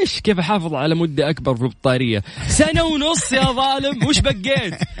ايش كيف احافظ على مدة اكبر في البطارية؟ سنة ونص يا ظالم، وش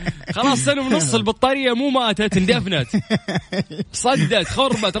بقيت؟ خلاص سنة ونص البطارية مو ماتت اندفنت، صدت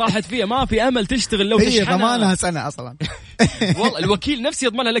خربت راحت فيها، ما في امل تشتغل لو تشحنها. هي ضمانها سنة اصلا. والله الوكيل نفسي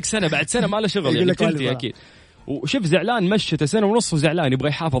يضمنها لك سنة، بعد سنة ما له شغل يعني تنتهي اكيد. وشوف زعلان مشته سنة ونص وزعلان يبغى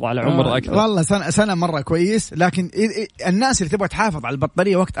يحافظ على عمر أكثر. والله سنة مرة كويس، لكن الناس اللي تبغى تحافظ على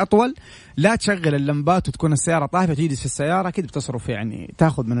البطارية وقت أطول لا تشغل اللمبات وتكون السيارة طافية تجلس في السيارة كده بتصرف يعني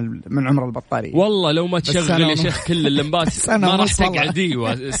تاخذ من عمر البطارية. والله لو ما تشغل يا شيخ كل اللمبات ما راح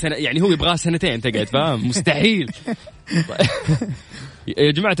تقعد. سنة يعني هو يبغى سنتين تقعد، فاهم؟ مستحيل.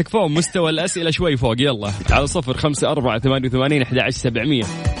 يا جماعة تكفون مستوى الأسئلة شوي فوق، يلا على 0548811700.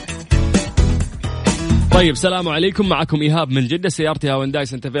 طيب السلام عليكم، معكم إيهاب من جدة. سيارتي هونداي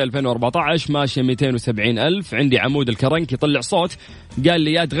سانتا في 2014 ماشية 270,000، عندي عمود الكرنك يطلع صوت، قال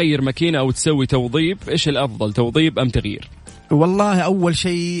لي يا تغير ماكينة أو تسوي توظيف، إيش الأفضل توظيف أم تغيير؟ والله أول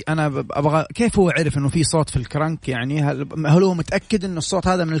شيء أنا أبغى كيف هو عرف إنه في صوت في الكرنك؟ يعني هل هو متأكد إنه الصوت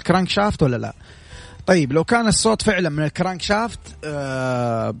هذا من الكرنك شافت ولا لا؟ طيب لو كان الصوت فعلا من الكرنك شافت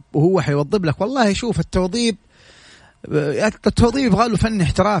وهو حيوظب لك، والله شوف التوظيف يبغى له فن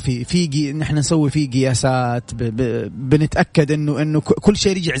احترافي، نحن نسوي فيه قياسات، بنتأكد انه كل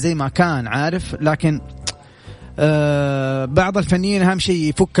شيء يرجع زي ما كان عارف. لكن بعض الفنيين اهم شيء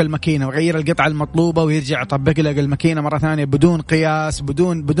يفك الماكينه ويغير القطعه المطلوبه ويرجع يطبق لك الماكينه مره ثانيه بدون قياس،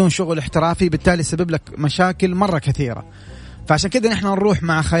 بدون شغل احترافي، بالتالي يسبب لك مشاكل مره كثيره. فعشان كده نحن نروح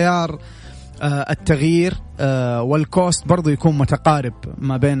مع خيار التغيير والكوست برضو يكون متقارب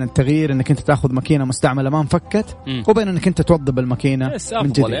ما بين التغيير انك انت تاخذ ماكينه مستعمله ما انفكت وبين انك انت توضب الماكينه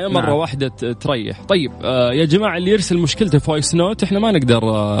من جديد. مره واحده تريح. طيب يا جماعه اللي يرسل مشكلته فويس نوت احنا ما نقدر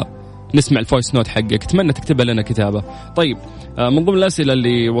نسمع الفويس نوت حقك، اتمنى تكتبها لنا كتابه. طيب من ضمن الاسئله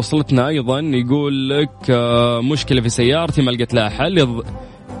اللي وصلتنا ايضا يقول لك مشكله في سيارتي ما لقيت لها حل،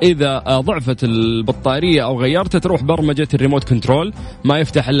 إذا ضعفت البطارية أو غيرتها تروح برمجة الريموت كنترول ما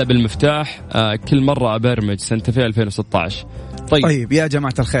يفتح إلا بالمفتاح، كل مرة أبرمج سنة 2016. طيب يا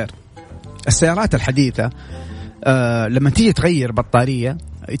جماعة الخير، السيارات الحديثة لما تيجي تغير بطارية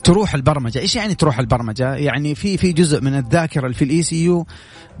تروح البرمجة. إيش يعني تروح البرمجة؟ يعني في جزء من الذاكرة اللي في الECU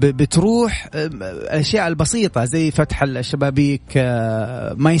بتروح الأشياء البسيطة زي فتح الشبابيك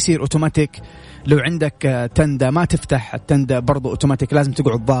ما يصير أوتوماتيك. لو عندك تندة ما تفتح التندة برضو أوتوماتيك، لازم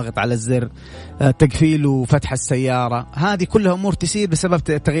تقعد ضاغط على الزر. تقفيل وفتح السيارة، هذه كلها أمور تصير بسبب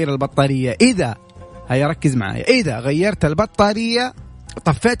تغيير البطارية. إذا هيا ركز معي، إذا غيرت البطارية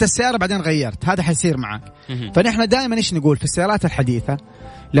طفيت السيارة بعدين غيرت، هذا حيصير معك. فنحن دائما إيش نقول في السيارات الحديثة؟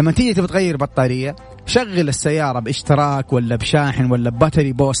 لما تيجي تبغى تغير بطارية شغل السيارة باشتراك ولا بشاحن ولا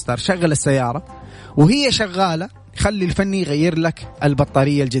بباتري بوستر، شغل السيارة وهي شغالة خلي الفني يغير لك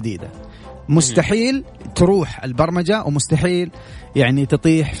البطارية الجديدة. مستحيل تروح البرمجة ومستحيل يعني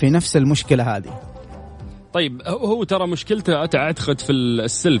تطيح في نفس المشكلة هذه. طيب هو ترى مشكلته أعتقد في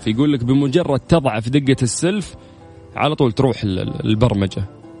السلف، يقول لك بمجرد تضعف دقة السلف على طول تروح البرمجة.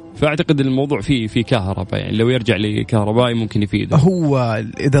 فأعتقد الموضوع فيه كهرباء، يعني لو يرجع لكهربائي ممكن يفيده. هو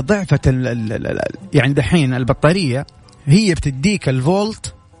إذا ضعفت يعني دحين البطارية هي بتديك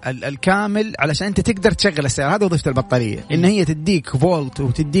الفولت الكامل علشان أنت تقدر تشغل السيارة. هذا وظيفة البطارية، إن هي تديك فولت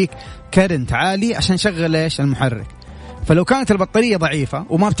وتديك كارنت عالي عشان شغل إيش المحرك. فلو كانت البطارية ضعيفة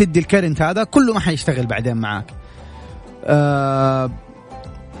وما بتدي الكارنت هذا كله ما حيشتغل بعدين معاك.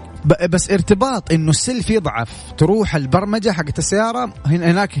 بس ارتباط إنه السلف يضعف تروح البرمجة حقت السيارة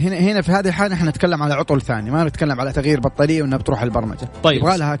هنا في هذه الحالة احنا نتكلم على عطل ثاني، ما نتكلم على تغيير بطارية وإنها بتروح البرمجة. طيب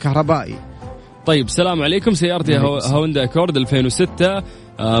يبغى لها كهربائي. طيب السلام عليكم، سيارتي هوندا أكورد 2006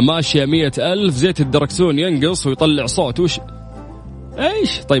 ماشية 100,000، زيت الدركسون ينقص ويطلع صوت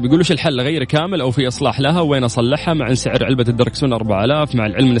ايش؟ طيب يقول وش الحل؟ غير كامل او في اصلاح لها؟ وين اصلحها مع ان سعر علبة الدركسون 4000، مع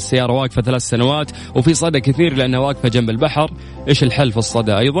العلم ان السيارة واقفة 3 سنوات وفي صدى كثير لانها واقفة جنب البحر. ايش الحل في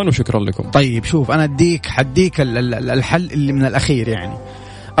الصدى ايضا؟ وشكرا لكم. طيب شوف انا حديك الحل اللي من الاخير. يعني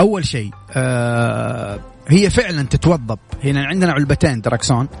اول شيء هي فعلا تتوضب. هنا عندنا علبتين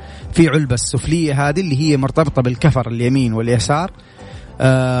دركسون، في علبة السفلية هذه اللي هي مرتبطة بالكفر اليمين واليسار،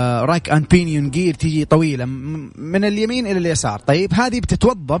 رايك أند بينيون جير تيجي طويلة من اليمين إلى اليسار. طيب هذه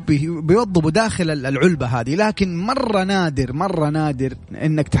بتتوضب، بيوضبوا داخل العلبة هذه، لكن مرة نادر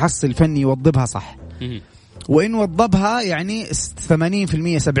إنك تحصل فني يوضبها صح. وإن وضبها يعني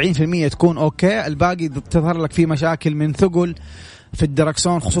 80% 70% تكون أوكي، الباقي تظهر لك فيه مشاكل من ثقل في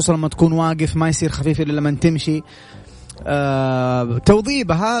الدركسون، خصوصا لما تكون واقف ما يصير خفيف إلا لما تمشي.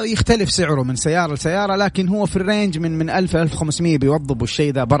 توضيبها يختلف سعره من سيارة لسيارة، لكن هو في الرينج من 1000-1500 بيوضبوا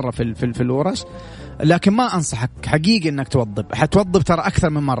الشيء ذا برا في الورش. لكن ما أنصحك حقيقي إنك توضب، حتوضب ترى أكثر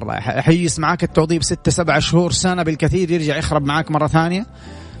من مرة، حيجلس معاك التوضيب 6-7 شهور سنة بالكثير، يرجع يخرب معاك مرة ثانية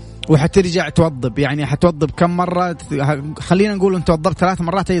وحترجع توضب. يعني حتوضب كم مرة؟ خلينا نقول أنت وضبت 3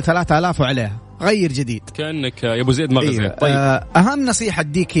 مرات هي 3000 وعليها، غير جديد كأنك يا أبو زيد ما غزيت. طيب أهم نصيحة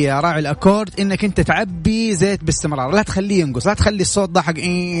أديك يا راعي الأكورد إنك أنت تعبي زيت باستمرار، لا تخليه ينقص، لا تخلي الصوت ده حق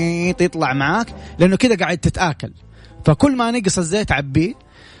يطلع معاك لأنه كده قاعد تتآكل. فكل ما نقص الزيت عبيه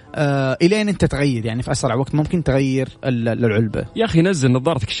إلين أنت تغير، يعني في أسرع وقت ممكن تغير العلبة. يا أخي نزل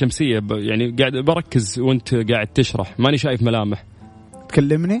نظارتك الشمسية، يعني قاعد بركز وأنت قاعد تشرح، ماني شايف ملامح.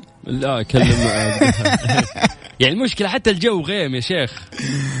 تكلمني؟ لا كلم يعني المشكلة حتى الجو غيم يا شيخ،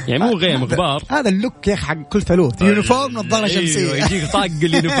 يعني مو غيم غبار. هذا اللوك يا أخي حق كل ثلوث، يونيفورم نظارة شمسية، يجيك طاق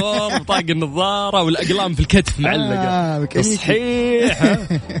اليونيفورم طاق النظارة والأقلام في الكتف معلقة. صحيح.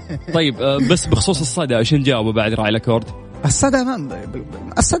 طيب بس بخصوص الصدى ايش نجاوبه بعد راعي الأكورد؟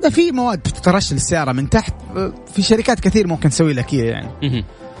 الصدى في مواد بتترش للسيارة من تحت، في شركات كثير ممكن تسوي لك يعني.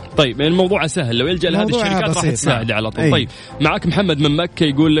 طيب الموضوع سهل، لو يلجأ لهذه الشركات راح تساعد على طول. طيب معك محمد من مكة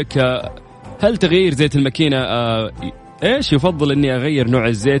يقول لك هل تغيير زيت الماكينة ايش يفضل اني اغير نوع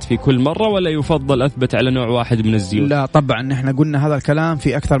الزيت في كل مرة ولا يفضل اثبت على نوع واحد من الزيوت؟ لا طبعا احنا قلنا هذا الكلام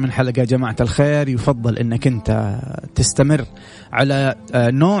في اكثر من حلقة يا جماعة الخير. يفضل انك انت تستمر على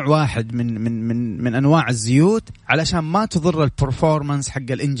نوع واحد من انواع الزيوت علشان ما تضر البرفورمانس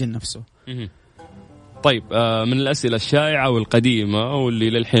حق الانجن نفسه. طيب من الأسئلة الشائعة والقديمة واللي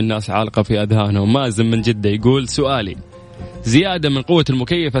للحين الناس عالقة في أذهانهم، مازن من جدة يقول سؤالي، زيادة من قوة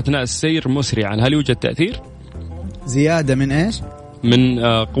المكيف أثناء السير مسرعا هل يوجد تأثير؟ زيادة من إيش؟ من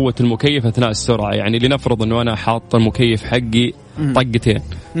قوة المكيف أثناء السرعة. يعني لنفرض أنه أنا حاط المكيف حقي طقتين،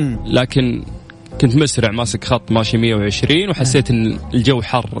 لكن كنت مسرع ماسك خط ماشي 120 وحسيت أن الجو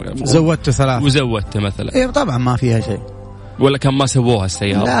حر زودته 3 وزودته مثلا. إيه طبعا ما فيها شيء. ولا كان ما سووها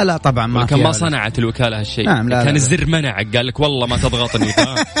السيارة؟ لا طبعا ما كان ما صنعت الوكالة هالشيء. نعم كان الزر منعك، قال لك والله ما تضغطني.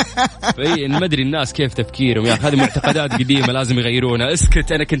 ما أدري الناس كيف تفكيرهم يا أخي، هذه معتقدات قديمة لازم يغيرونها.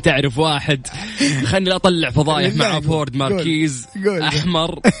 اسكت، أنا كنت أعرف واحد خلني لا أطلع فضايح مع فورد ماركيز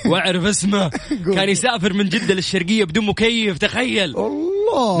أحمر وأعرف اسمه، كان يسافر من جدة للشرقية بدون مكيف، تخيل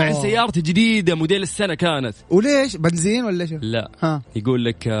الله، مع سيارته جديدة موديل السنة كانت. وليش بنزين ولا شو؟ لا يقول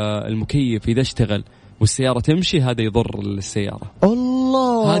لك المكيف إذا اشتغل والسيارة تمشي هذا يضر السيارة.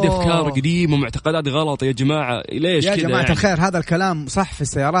 الله، هذه أفكار قديمة ومعتقدات غلط يا جماعة. ليش يا كذا جماعة يعني؟ الخير هذا الكلام صح في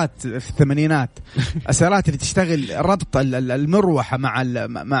السيارات في الثمانينات. السيارات اللي تشتغل ربط المروحة مع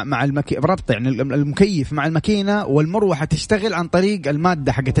ربط يعني المكيف مع الماكينة، والمروحة تشتغل عن طريق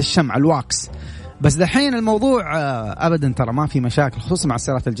المادة حقت الشمع الواكس. بس دحين الموضوع أبدا ترى ما في مشاكل، خصوصا مع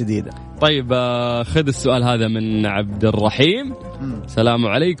السيارات الجديدة. طيب خذ السؤال هذا من عبد الرحيم. السلام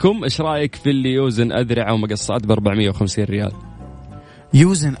عليكم، إيش رأيك في اللي يوزن أذرعة ومقصات ب450 ريال؟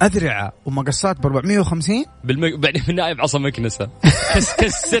 يوزن أذرعة ومقصات ب450 بعدين من نائب عصا مكنسة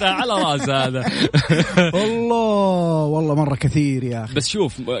كسرها على راس هذا. والله مرة كثير يا أخي. بس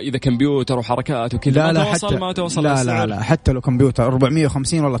شوف إذا كمبيوتر وحركات وكذا ما توصل لا حتى لو كمبيوتر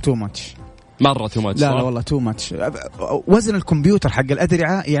 450 والله تو ماتش، مرة تو ماتش. لا والله تو ماتش. وزن الكمبيوتر حق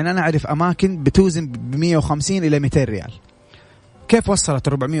الأذرعة يعني أنا أعرف أماكن بتوزن ب150 إلى 200 ريال، كيف وصلت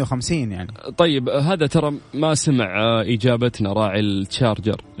 450 يعني؟ طيب هذا ترى ما سمع إجابتنا راعي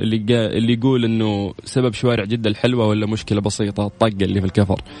التشارجر اللي يقول إنه سبب شوارع جدة الحلوة ولا مشكلة بسيطة الطقة اللي في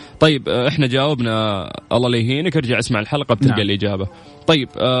الكفر. طيب إحنا جاوبنا، الله لا يهينك، ارجع اسمع الحلقة بتلقى نعم. الإجابة. طيب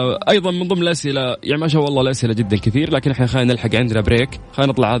أيضا من ضمن الأسئلة يعني ما شاء الله الأسئلة جدا كثير، لكن إحنا خلينا نلحق، عندنا بريك،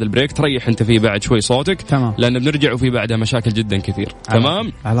 خلينا نطلع هذا البريك تريح أنت فيه بعد شوي صوتك تمام، لأن بنرجع وفي بعدها مشاكل جدا كثير.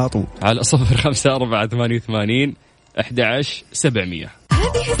 تمام على طول على 054881 11700.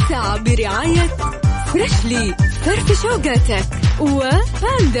 هذه الساعة برعاية فريشلي فرف شوقاتك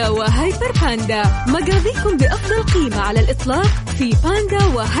وباندا وهايبر باندا، مقاضيكم بأفضل قيمة على الإطلاق في باندا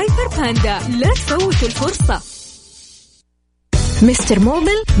وهايبر باندا، لا تفوتوا الفرصة. مستر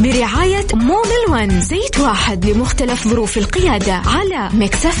موبل برعاية موبل 1، زيت واحد لمختلف ظروف القيادة على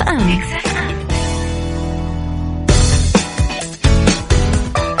ميكس اف ام.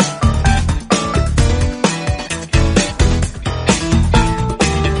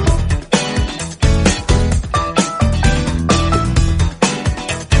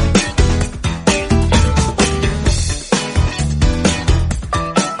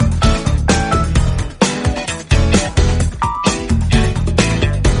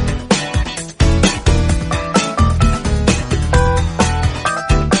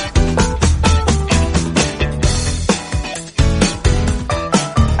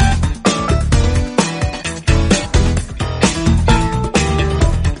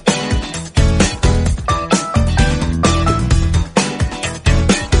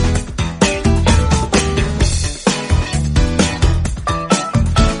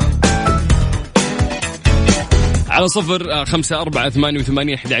 على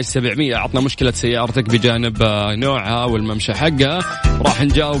 0548811700 عطنا مشكلة سيارتك بجانب نوعها والممشى حقها، راح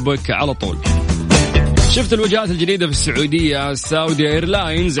نجاوبك على طول. شفت الوجهات الجديدة في السعودية؟ سعودي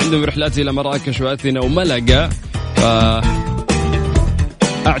ايرلاينز عندهم رحلات إلى مراكش وأثينا وملقا،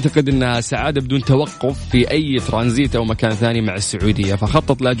 أعتقد أنها سعادة بدون توقف في أي ترانزيت أو مكان ثاني مع السعودية،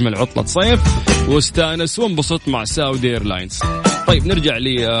 فخطط لأجمل عطلة صيف واستانس وانبسط مع سعودي ايرلاينز. طيب نرجع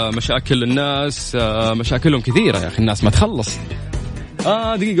لمشاكل الناس، مشاكلهم كثيرة يا أخي، الناس ما تخلص.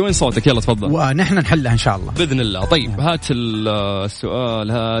 دقيقة وين صوتك؟ يلا تفضل ونحن نحلها إن شاء الله بإذن الله. طيب هات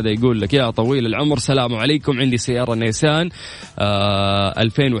السؤال هذا، يقول لك يا طويل العمر السلام عليكم، عندي سيارة نيسان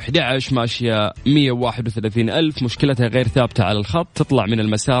 2011 ماشية 131,000، مشكلتها غير ثابتة على الخط، تطلع من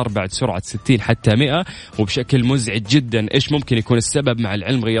المسار بعد سرعة 60 حتى 100 وبشكل مزعج جدا، إيش ممكن يكون السبب؟ مع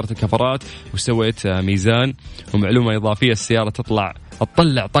العلم غيرت الكفرات وسويت ميزان. ومعلومة إضافية، السيارة تطلع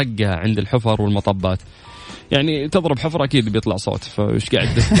طقة عند الحفر والمطبات، يعني تضرب حفرة أكيد بيطلع صوت، فإيش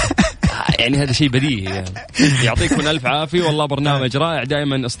قاعد يعني هذا شيء بديهي يعني. يعطيكم ألف عافية، والله برنامج رائع،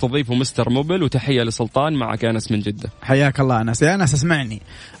 دائما استضيفوا مستر موبل، وتحية لسلطان. معك أنس من جدة. حياك الله أنس. يا أنس اسمعني،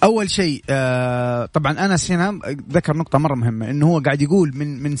 أول شيء طبعا أنس هنا ذكر نقطة مرة مهمة، إنه هو قاعد يقول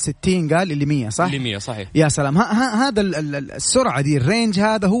من 60 قال اللي 100 صح؟ اللي 100 صحيح. يا سلام، هذا السرعة دي، الرينج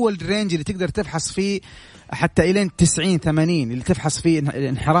هذا هو الرينج اللي تقدر تفحص فيه حتى إلين 90-80 اللي تفحص فيه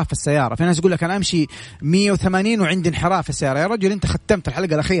انحراف السيارة. في ناس يقول لك أنا أمشي 180 وعندي انحراف في السيارة. يا رجل أنت ختمت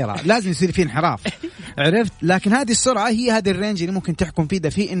الحلقة الأخيرة، لازم يصير فيه انحراف. عرفت؟ لكن هذه السرعة هي هذا الرينج اللي ممكن تحكم فيه ده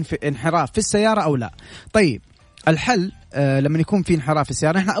في انحراف في السيارة أو لا. طيب الحل لما يكون في انحراف في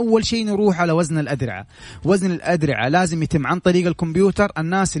السيارة، احنا أول شيء نروح على وزن الأدرعة. وزن الأدرعة لازم يتم عن طريق الكمبيوتر.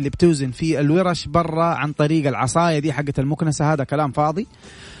 الناس اللي بتوزن في الورش برا عن طريق العصاية دي حقة المكنسة، هذا كلام فاضي.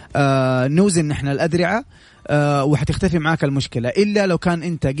 نوزن نحن الأدرعة وحتختفي معاك المشكلة، إلا لو كان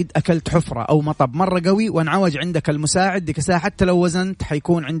أنت قد أكلت حفرة أو مطب مرة قوي وانعوج عندك المساعد ديك الساعة، حتى لو وزنت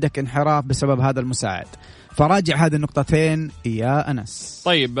حيكون عندك انحراف بسبب هذا المساعد. فراجع هذه النقطتين يا أنس.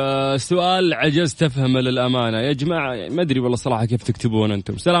 طيب سؤال عجزت أفهم للأمانة يا جماعة، ما أدري والله صراحة كيف تكتبون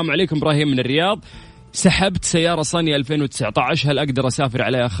أنتم. السلام عليكم، إبراهيم من الرياض. سحبت سيارة صني 2019، هل أقدر أسافر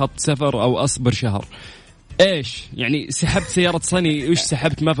عليها خط سفر أو أصبر شهر؟ ايش يعني سحبت سيارة صني؟ ايش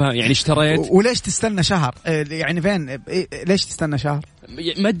سحبت؟ ما فهم يعني اشتريت. وليش تستنى شهر؟ يعني فين ليش تستنى شهر؟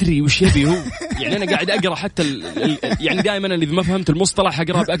 ما ادري وش يبي هو. يعني انا قاعد اقرا حتى يعني دائما انا اذا ما فهمت المصطلح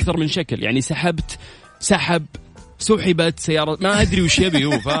اقرا باكثر من شكل. يعني سحبت، سحب، سحبت سيارة، ما ادري وش يبي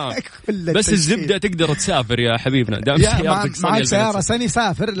هو. فاهم؟ بس الزبدة تقدر تسافر يا حبيبنا دام سيارتك صني. معك سيارة صني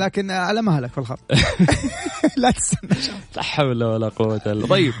سافر، لكن على مهلك في الخط. لا تستنى. لا حول ولا قوة الا.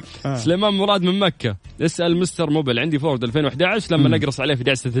 طيب سليمان مراد من مكة يسأل مستر موبل، عندي فورد 2011 لما نقرص عليه في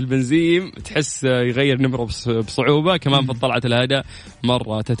دعسة البنزين تحس يغير نمره بصعوبة، كمان في طلعة الهدى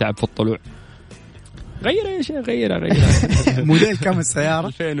مرة تتعب في الطلوع. غير يا شيخ، غير موديل كم السيارة؟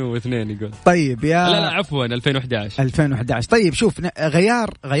 2002 يقول. طيب يا لا عفوا 2011. طيب شوف،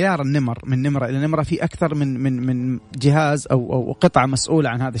 غيار النمر من نمرة إلى نمرة في أكثر من جهاز أو قطعة مسؤولة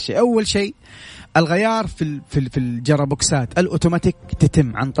عن هذا الشيء. أول شيء الغيار في الجرابوكسات الأوتوماتيك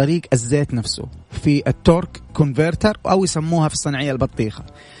تتم عن طريق الزيت نفسه في التورك كونفرتر، أو يسموها في الصناعية البطيخة.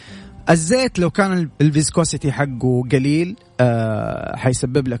 الزيت لو كان الفيسكوسيتي حقه قليل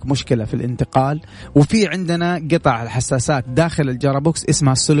حيسبب لك مشكلة في الانتقال. وفي عندنا قطع الحساسات داخل الجرابوكس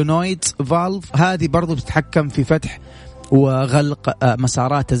اسمها السولينويد فالف، هذه برضو بتتحكم في فتح وغلق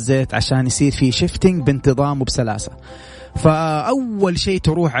مسارات الزيت عشان يصير في شيفتنج بانتظام وبسلاسة. فأول شيء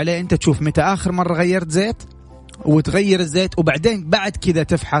تروح عليه أنت تشوف متى آخر مرة غيرت زيت وتغير الزيت، وبعدين بعد كذا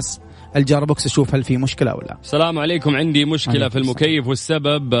تفحص الجاربوكس اشوف هل في مشكله ولا لا. السلام عليكم، عندي مشكله في المكيف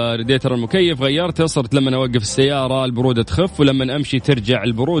والسبب راديتر المكيف غيرته، صرت لما اوقف السياره البروده تخف ولما امشي ترجع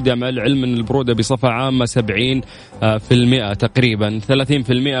البروده، مع العلم ان البروده بصفه عامه 70% تقريبا،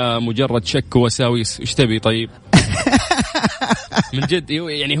 30% مجرد شك ووساويس. ايش تبي طيب؟ من جد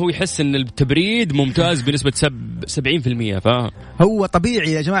يعني هو يحس ان التبريد ممتاز بنسبه 70%. فاهم؟ هو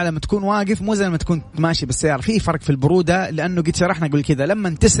طبيعي يا جماعه لما تكون واقف مو زي لما تكون ماشي بالسياره، في فرق في البروده، لانه قد شرحنا قبل كذا لما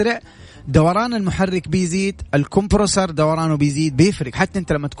تسرع دوران المحرك بيزيد، الكمبروسر دورانه بيزيد، بيفرق. حتى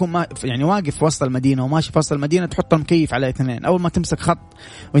انت لما تكون يعني واقف في وسط المدينه وماشي في وسط المدينه تحط المكيف على 2، اول ما تمسك خط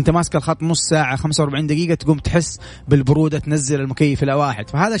وانت ماسك الخط نص ساعه 45 دقيقه تقوم تحس بالبروده تنزل المكيف الى 1.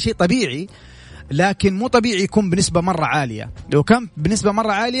 فهذا شيء طبيعي، لكن مو طبيعي يكون بنسبة مرة عالية. لو كان بنسبة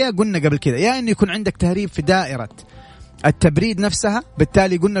مرة عالية قلنا قبل كذا يا إنه يكون عندك تهريب في دائرة التبريد نفسها،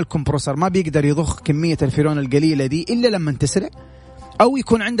 بالتالي قلنا الكمبروسر ما بيقدر يضخ كمية الفيرون القليلة دي إلا لما تسرع، أو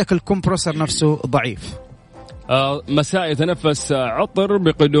يكون عندك الكمبروسر نفسه ضعيف. مساء يتنفس عطر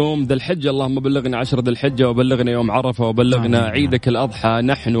بقدوم ذي الحجة، اللهم بلغنا 10 ذي الحجة وبلغنا يوم عرفة وبلغنا عيدك الأضحى،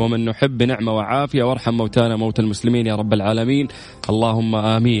 نحن ومن نحب نعمة وعافية، وارحم موتانا موت المسلمين يا رب العالمين، اللهم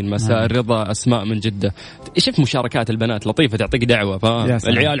آمين. مساء الرضا أسماء من جدة. شوف مشاركات البنات لطيفة تعطيك دعوة.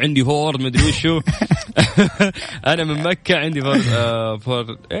 العيال عندي فورد مدري وشو. أنا من مكة عندي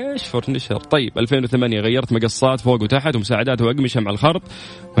فور نشر. طيب 2008 غيرت مقصات فوق وتحت ومساعدات وأقمشة مع الخرط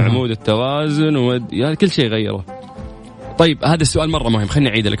وعمود التوازن كل شيء غيره. طيب هذا السؤال مرة مهم، خلني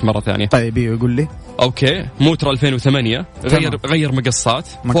أعيد لك مرة ثانية. طيب يقول لي أوكي، موتر 2008 غير مقصات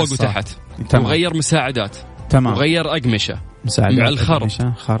فوق وتحت، وغير مساعدات، وغير أقمشة مع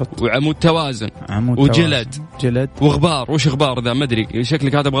الخرط وعمود توازن وجلد وغبار. وش غبار ذا؟ ما أدري،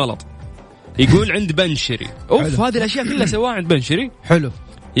 شكلك هذا بغلط. يقول عند بنشري. أوف، هذه الأشياء كلها سواها عند بنشري. حلو.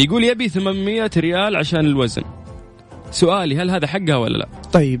 يقول يبي 800 ريال عشان الوزن. سؤالي هل هذا حقها ولا لا؟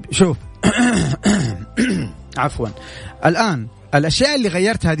 طيب شوف عفوا، الآن الأشياء اللي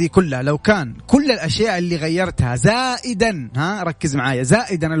غيرتها دي كلها، لو كان كل الأشياء اللي غيرتها زائدا، ركز معايا،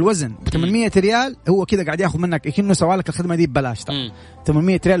 زائدا الوزن ب 800 ريال، هو كذا قاعد ياخذ منك كأنه سوالك الخدمة دي ببلاش.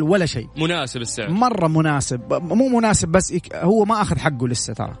 800 ريال ولا شيء، مناسب السعر، مرة مناسب. مو مناسب بس هو ما أخذ حقه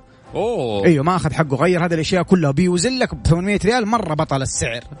لسه ترى. ايوه ما اخذ حقه، غير هذه الاشياء كلها بيوزن لك ب 800 ريال، مره بطل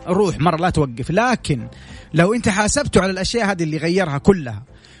السعر، روح مره لا توقف. لكن لو انت حاسبته على الاشياء هذه اللي غيرها كلها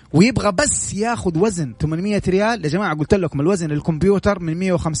ويبغى بس ياخذ وزن 800 ريال. يا جماعة قلت لكم الوزن الكمبيوتر من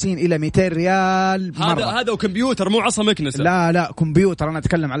 150 إلى 200 ريال مرة. هذا وكمبيوتر مو عصا مكنسة. لا كمبيوتر، أنا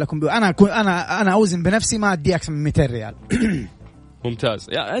أتكلم على كمبيوتر. أنا أوزن بنفسي ما أدي أكثر من 200 ريال. ممتاز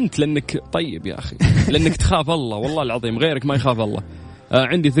يا أنت، لأنك طيب يا أخي، لأنك تخاف الله والله العظيم، غيرك ما يخاف الله.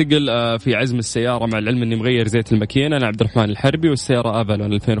 عندي ثقل في عزم السيارة، مع العلم أني مغير زيت الماكينة. أنا عبد الرحمن الحربي والسيارة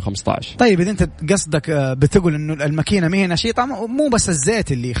أفالون 2015. طيب إذا أنت قصدك بتقول إنه الماكينة ما هي نشيطة، مو بس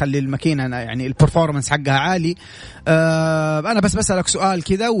الزيت اللي يخلي الماكينة يعني البرفورمانس حقها عالي. أنا بس بسألك سؤال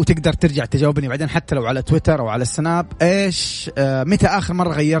كذا وتقدر ترجع تجاوبني بعدين حتى لو على تويتر أو على السناب. إيش متى آخر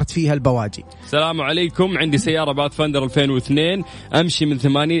مرة غيرت فيها البواجي؟ السلام عليكم، عندي سيارة باث فاندر 2002، أمشي من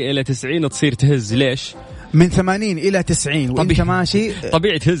 80 إلى 90 تصير تهز. ليش؟ من 80 إلى 90 وانت ماشي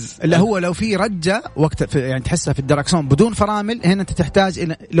طبيعي تهز. اللي هو لو في رجة وقت يعني تحسها في الدركسون بدون فرامل، هنا انت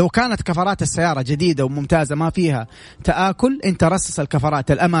تحتاج لو كانت كفرات السيارة جديدة وممتازة ما فيها تآكل، انت رصص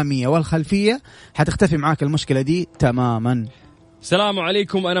الكفرات الأمامية والخلفية حتختفي معاك المشكلة دي تماما. السلام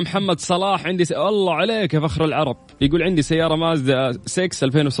عليكم، أنا محمد صلاح، عندي الله عليك يا فخر العرب. يقول عندي سيارة مازدا 6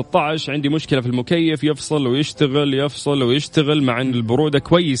 2016، عندي مشكلة في المكيف، يفصل ويشتغل يفصل ويشتغل مع أن البرودة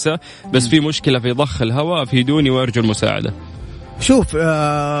كويسة، بس في مشكلة في ضخ الهواء، فيدوني وأرجو المساعدة. شوف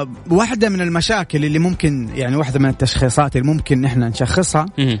واحدة من المشاكل اللي ممكن يعني واحدة من التشخيصات اللي ممكن نحن نشخصها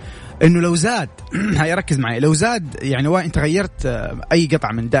انه لو زاد هاي ركز معي، لو زاد يعني انت غيرت اي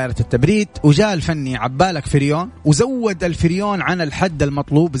قطعة من دائرة التبريد وجاء الفني عبالك فريون وزود الفريون عن الحد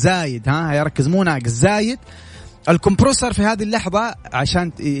المطلوب زايد، هاي ركز مو ناقص زايد، الكمبروسر في هذه اللحظة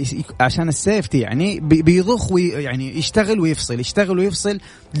عشان السيفتي يعني بيضخ يعني يشتغل ويفصل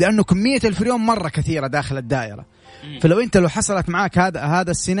لأنه كمية الفريون مرة كثيرة داخل الدائرة. فلو انت لو حصلت معك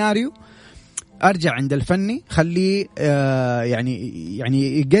هذا السيناريو ارجع عند الفني خليه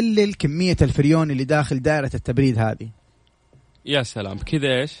يعني يقلل كمية الفريون اللي داخل دائرة التبريد هذه. يا سلام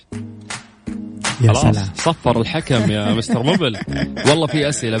كذا ايش خلاص صفر الحكم يا مستر موبل. والله في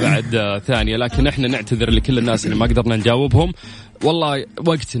أسئلة بعد ثانية، لكن احنا نعتذر لكل الناس اللي ما قدرنا نجاوبهم. والله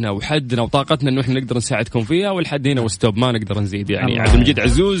وقتنا وحدنا وطاقتنا انه احنا نقدر نساعدكم فيها، والحد هنا وستوب ما نقدر نزيد. يعني عبد المجيد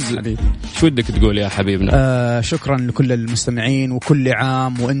عزوز شو بدك تقول يا حبيبنا؟ شكرا لكل المستمعين، وكل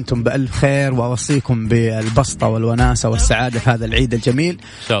عام وانتم بألف خير، واوصيكم بالبسطة والوناسة والسعادة في هذا العيد الجميل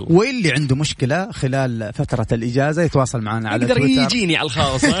إن شاء الله. واللي عنده مشكلة خلال فترة الإجازة يتواصل معنا على تويتر، يجيني على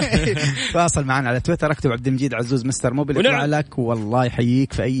الخاص. تواصل معنا على تويتر، اكتب عبد المجيد عزوز مستر موبل يطلع لك، والله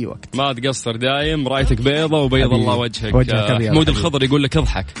يحييك في أي وقت. ما تقصر دايم، رايتك بيضة وبيض الله وجهك. حمود الخضر يقول لك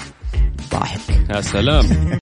اضحك ضاحك. يا سلام.